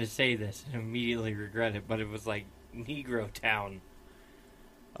 I'm gonna say this and immediately regret it, but it was like Negro Town.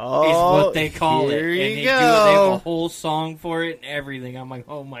 what they call it. Here And you they go. they have a whole song for it and everything. I'm like,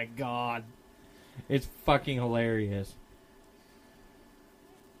 oh my god. It's fucking hilarious.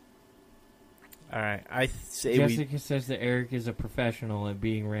 All right, I say Jessica says that Eric is a professional at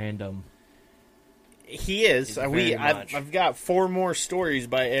being random. he is. I've got 4 more stories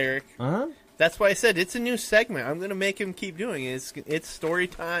by Eric. Huh? That's why I said it's a new segment. I'm gonna make him keep doing it. It's story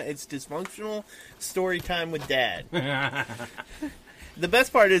time. It's dysfunctional story time with Dad. The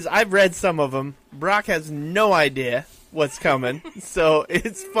best part is I've read some of them. Brock has no idea what's coming, so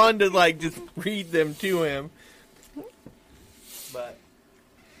it's fun to like just read them to him. But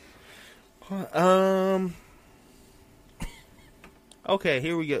okay,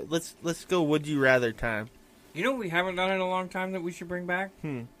 here we go. Let's go. Would you rather time? You know what we haven't done in a long time that we should bring back?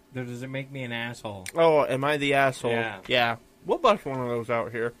 Does it make me an asshole? Oh, am I the asshole? Yeah. We'll bust one of those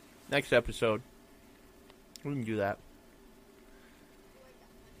out here next episode. We can do that.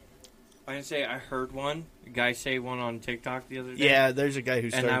 I can say I heard one. A guy say one on TikTok the other day. Yeah, there's a guy who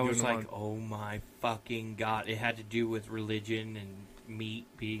started and I was doing like, one. oh my fucking god. It had to do with religion and meat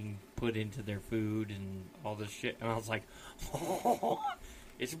being put into their food and all this shit. And I was like, oh,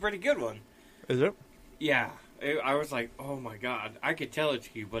 it's a pretty good one. Is it? Yeah. I was like, oh my god. I could tell it to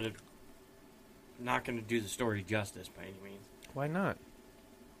you, but it's not going to do the story justice by any means. Why not?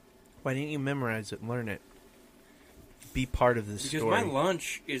 Why didn't you memorize it and learn it? Be part of this because story. my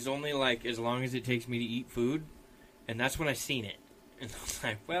lunch is only like as long as it takes me to eat food, and that's when I seen it. And I was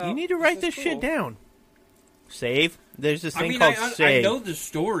like, well, you need to write this cool. shit down. Save. There's this thing called save. I know the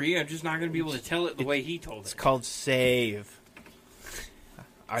story. I'm just not going to be able to tell it the way he told it. It's called save.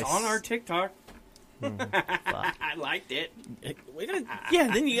 It's on our TikTok. I liked it.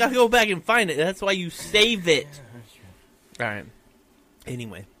 Yeah, then you gotta go back and find it. That's why you save it. All right.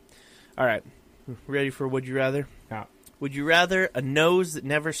 Anyway. All right. Ready for Would You Rather? Yeah. Would you rather a nose that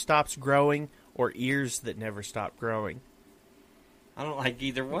never stops growing or ears that never stop growing? I don't like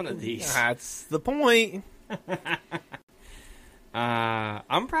either one of these. That's the point.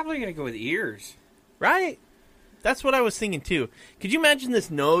 I'm probably going to go with ears. Right? That's what I was thinking, too. Could you imagine this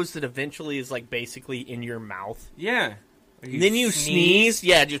nose that eventually is, like, basically in your mouth? Yeah. Then you sneeze?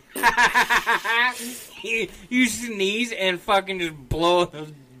 Yeah, just... you sneeze and fucking just blow a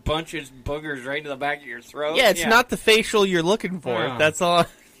bunch of boogers right into the back of your throat? Yeah, it's not the facial you're looking for. That's all.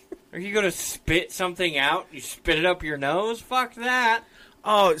 Or you go to spit something out, you spit it up your nose? Fuck that.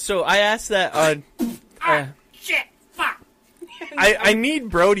 Oh, so I asked that on... shit, fuck. I need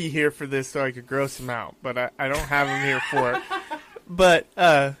Brody here for this so I could gross him out, but I don't have him here for it. But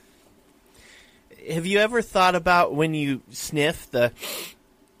have you ever thought about when you sniff the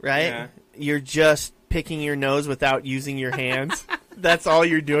right? Yeah. You're just picking your nose without using your hands. That's all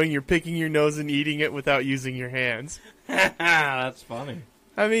you're doing. You're picking your nose and eating it without using your hands. That's funny.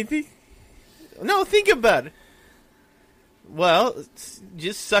 I mean, think about it. Well,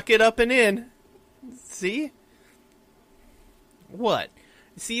 just suck it up and in. See? What?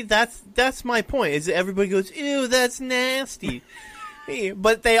 See, that's my point. Is that everybody goes, ew, that's nasty.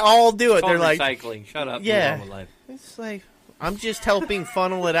 But they all do it. They're like recycling. Shut up. Yeah. Move on with life. It's like I'm just helping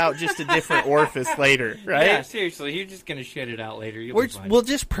funnel it out just a different orifice later, right? Yeah, seriously, you're just gonna shit it out later. You'll be fine. We'll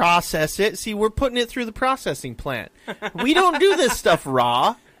just process it. See, we're putting it through the processing plant. We don't do this stuff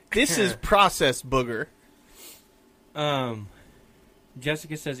raw. This is processed booger.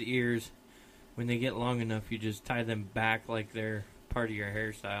 Jessica says ears. When they get long enough, you just tie them back like they're part of your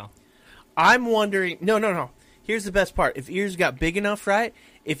hairstyle. I'm wondering... No. Here's the best part. If ears got big enough, right?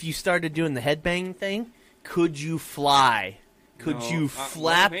 If you started doing the headbang thing, could you fly? Could you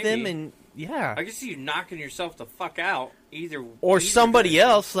flap them and... Yeah. I can see you knocking yourself the fuck out. Or somebody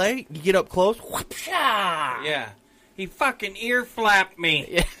else, like, you get up close. Whoopsha! Yeah. He fucking ear flapped me.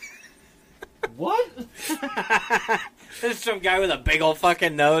 Yeah. What? There's some guy with a big old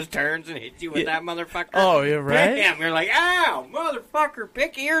fucking nose turns and hits you with that motherfucker. Oh, you're right. Damn, you're like, ow, motherfucker,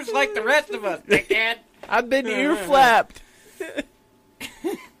 pick ears like the rest of us, dickhead. I've been ear flapped.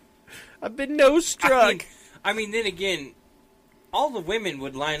 I've been nose struck. I mean, then again, all the women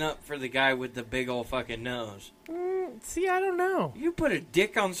would line up for the guy with the big old fucking nose. See, I don't know. You put a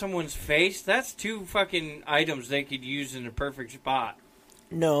dick on someone's face, that's 2 fucking items they could use in a perfect spot.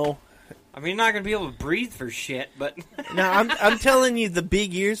 No. I mean, you're not going to be able to breathe for shit, but... No, I'm telling you, the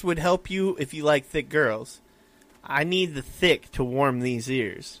big ears would help you if you like thick girls. I need the thick to warm these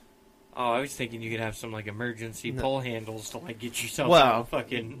ears. Oh, I was thinking you could have some, like, emergency pull handles to, like, get yourself out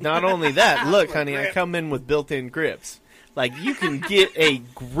fucking... Not only that, look, honey, I come in with built-in grips. Like, you can get a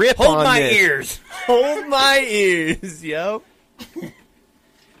grip Hold on my this. ears! Hold my ears, yo.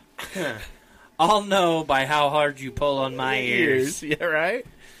 I'll know by how hard you pull on my ears. Yeah, right?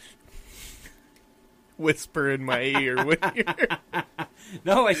 whisper in my ear when you're...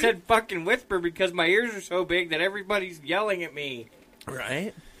 No, I said fucking whisper because my ears are so big that everybody's yelling at me.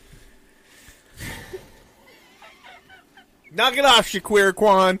 Right? Knock it off,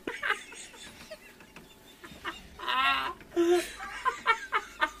 Shaquille.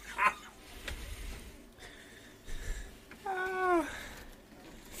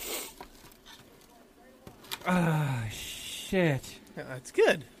 Oh, shit. Yeah, that's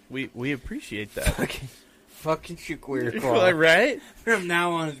good. We appreciate that. Fucking Shaquille. Right? From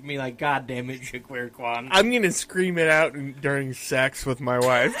now on, it's me like, God damn it, Shaquille. I'm going to scream it out during sex with my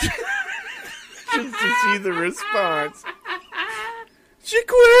wife. Just to see the response. Shaquille!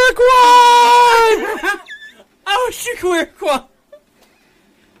 Oh, Shaquille.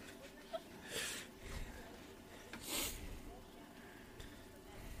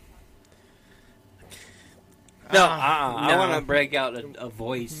 No, I want to break out a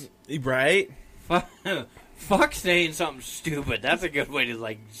voice. Right? Fuck saying something stupid. That's a good way to,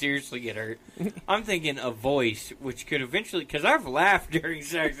 like, seriously get hurt. I'm thinking a voice, which could eventually... Because I've laughed during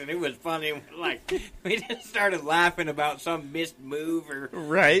sex, and it was funny. Like, we just started laughing about some missed move or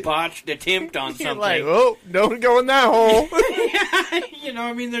botched attempt on something. Like, oh, don't go in that hole. You know,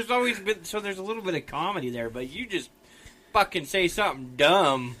 I mean, there's always been... So there's a little bit of comedy there, but you just fucking say something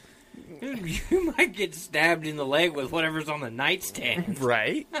dumb... You might get stabbed in the leg with whatever's on the nightstand.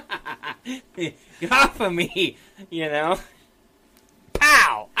 Right? Get off of me, you know?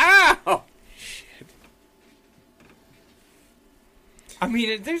 Pow! Ow! Shit. I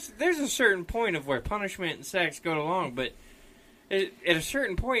mean, there's a certain point of where punishment and sex go along, but at a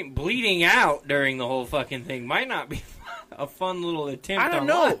certain point, bleeding out during the whole fucking thing might not be a fun little attempt on life. I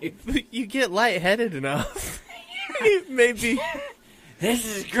don't know. You get lightheaded enough. Maybe... This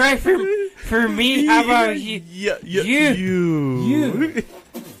is great for me. How about you? You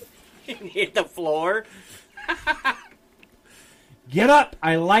hit the floor. Get up.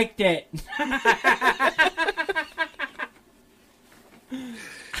 I liked it.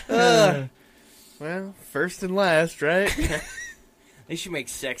 Well, first and last, right? They should make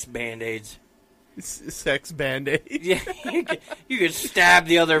sex band-aids. Sex band-aid. Yeah, you could stab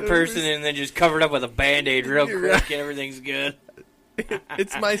the other person and then just cover it up with a band-aid real quick and everything's good.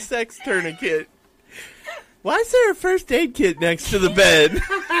 It's my sex tourniquet. Why is there a first aid kit next to the bed?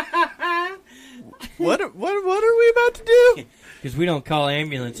 What are we about to do? Because we don't call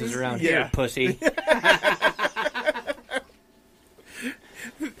ambulances around here, pussy.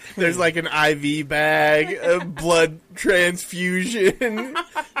 There's like an IV bag, a blood transfusion.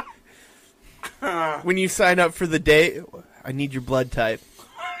 When you sign up for the day, I need your blood type.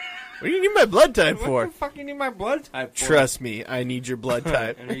 What do you need my blood type for? What the fuck do you need my blood type for? Trust me, I need your blood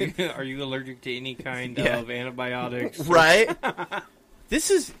type. Are you allergic to any kind of antibiotics? Right? This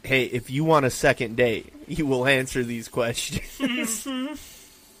is... Hey, if you want a second date, you will answer these questions.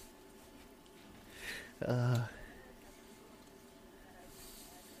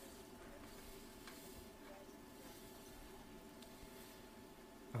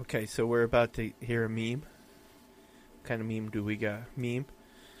 Okay, so we're about to hear a meme. What kind of meme do we got? Meme?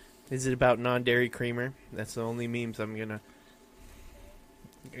 Is it about non-dairy creamer? That's the only memes I'm gonna...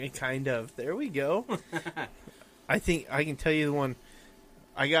 Kind of. There we go. I think I can tell you the one...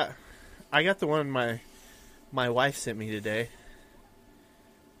 I got the one my wife sent me today.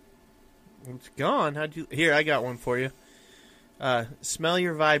 It's gone. How'd you... Here, I got one for you. Smell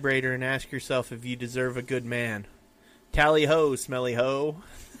your vibrator and ask yourself if you deserve a good man. Tally ho, smelly ho.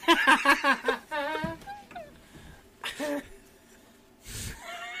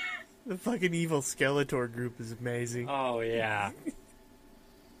 The fucking evil Skeletor group is amazing. Oh, yeah.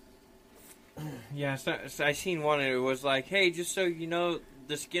 Yeah, so I seen one and it was like, hey, just so you know,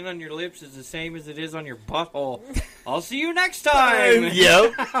 the skin on your lips is the same as it is on your butthole. I'll see you next time.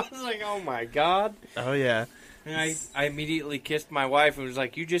 Yep. I was like, oh, my God. Oh, yeah. And I immediately kissed my wife and was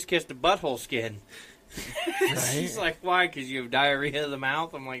like, you just kissed a butthole skin. Right? She's like, why? Because you have diarrhea of the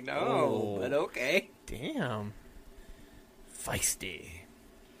mouth? I'm like, no, but okay. Damn. Feisty.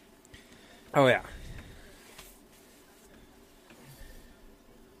 Oh, yeah.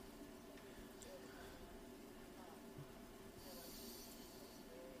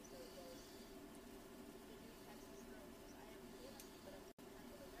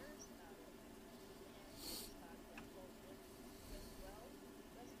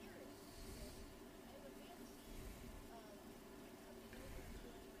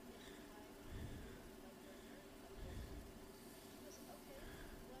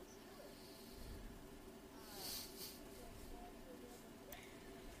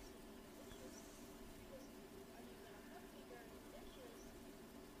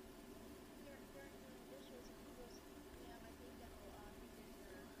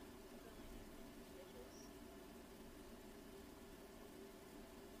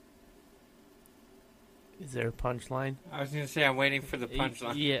 Is there a punchline? I was going to say I'm waiting for the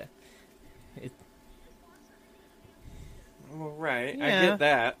punchline. Yeah. Well, right. Yeah. I get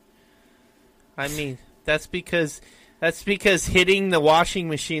that. I mean, that's because hitting the washing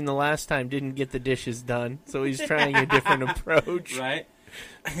machine the last time didn't get the dishes done. So he's trying a different approach. Right.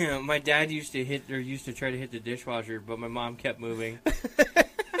 My dad used to try to hit the dishwasher, but my mom kept moving.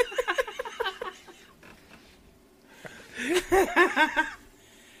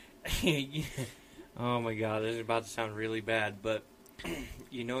 Oh my god, this is about to sound really bad, but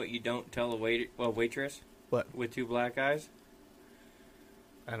you know what you don't tell a waitress? What? With two black eyes?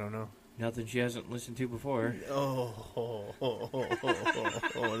 I don't know. Nothing she hasn't listened to before. Oh,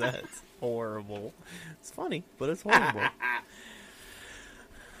 that's horrible. It's funny, but it's horrible.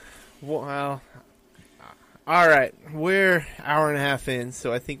 Well, all right. We're hour and a half in,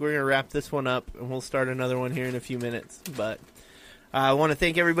 so I think we're going to wrap this one up, and we'll start another one here in a few minutes. But I want to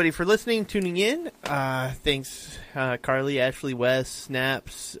thank everybody for listening, tuning in. Thanks, Carly, Ashley, Wes,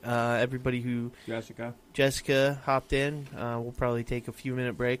 Snaps, everybody who... Jessica hopped in. We'll probably take a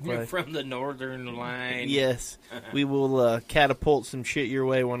few-minute break. From the Northern Line. Yes. We will catapult some shit your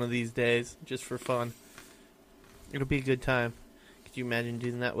way one of these days, just for fun. It'll be a good time. Could you imagine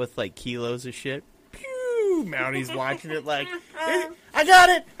doing that with, like, kilos of shit? Pew! Mounty's watching it like, I got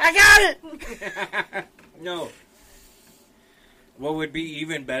it! No. What would be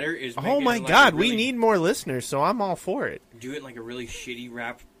even better is... Oh, my God. We need more listeners, so I'm all for it. Do it in, like, a really shitty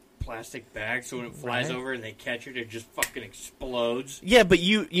wrapped plastic bag, so when it flies over and they catch it, it just fucking explodes. Yeah, but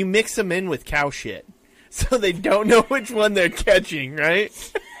you mix them in with cow shit, so they don't know which one they're catching, right?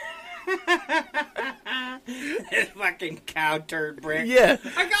 Fucking cow turd brick. Yeah.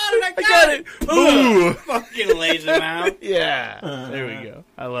 I got it. Ooh. Fucking lays them out. Yeah. There we go.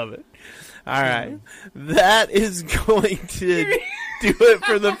 I love it. All right. That is going to do it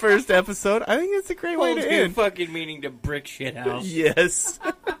for the first episode. I think it's a great way to end. Fucking meaning to brick shit house. Yes.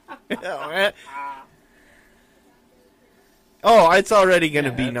 Oh, it's already going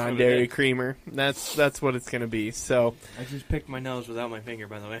to be non-dairy creamer. That's what it's going to be. So I just picked my nose without my finger,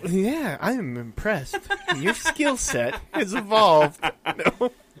 by the way. Yeah, I am impressed. Your skill set has evolved.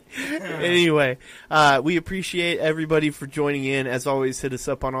 No. Anyway, we appreciate everybody for joining in. As always, hit us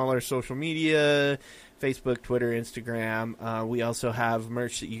up on all our social media, Facebook, Twitter, Instagram. We also have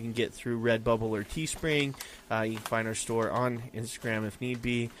merch that you can get through Redbubble or Teespring. You can find our store on Instagram if need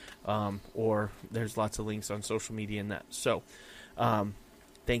be, or there's lots of links on social media and that. So,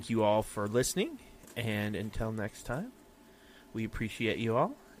 thank you all for listening, and until next time, we appreciate you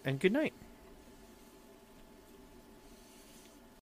all, and good night.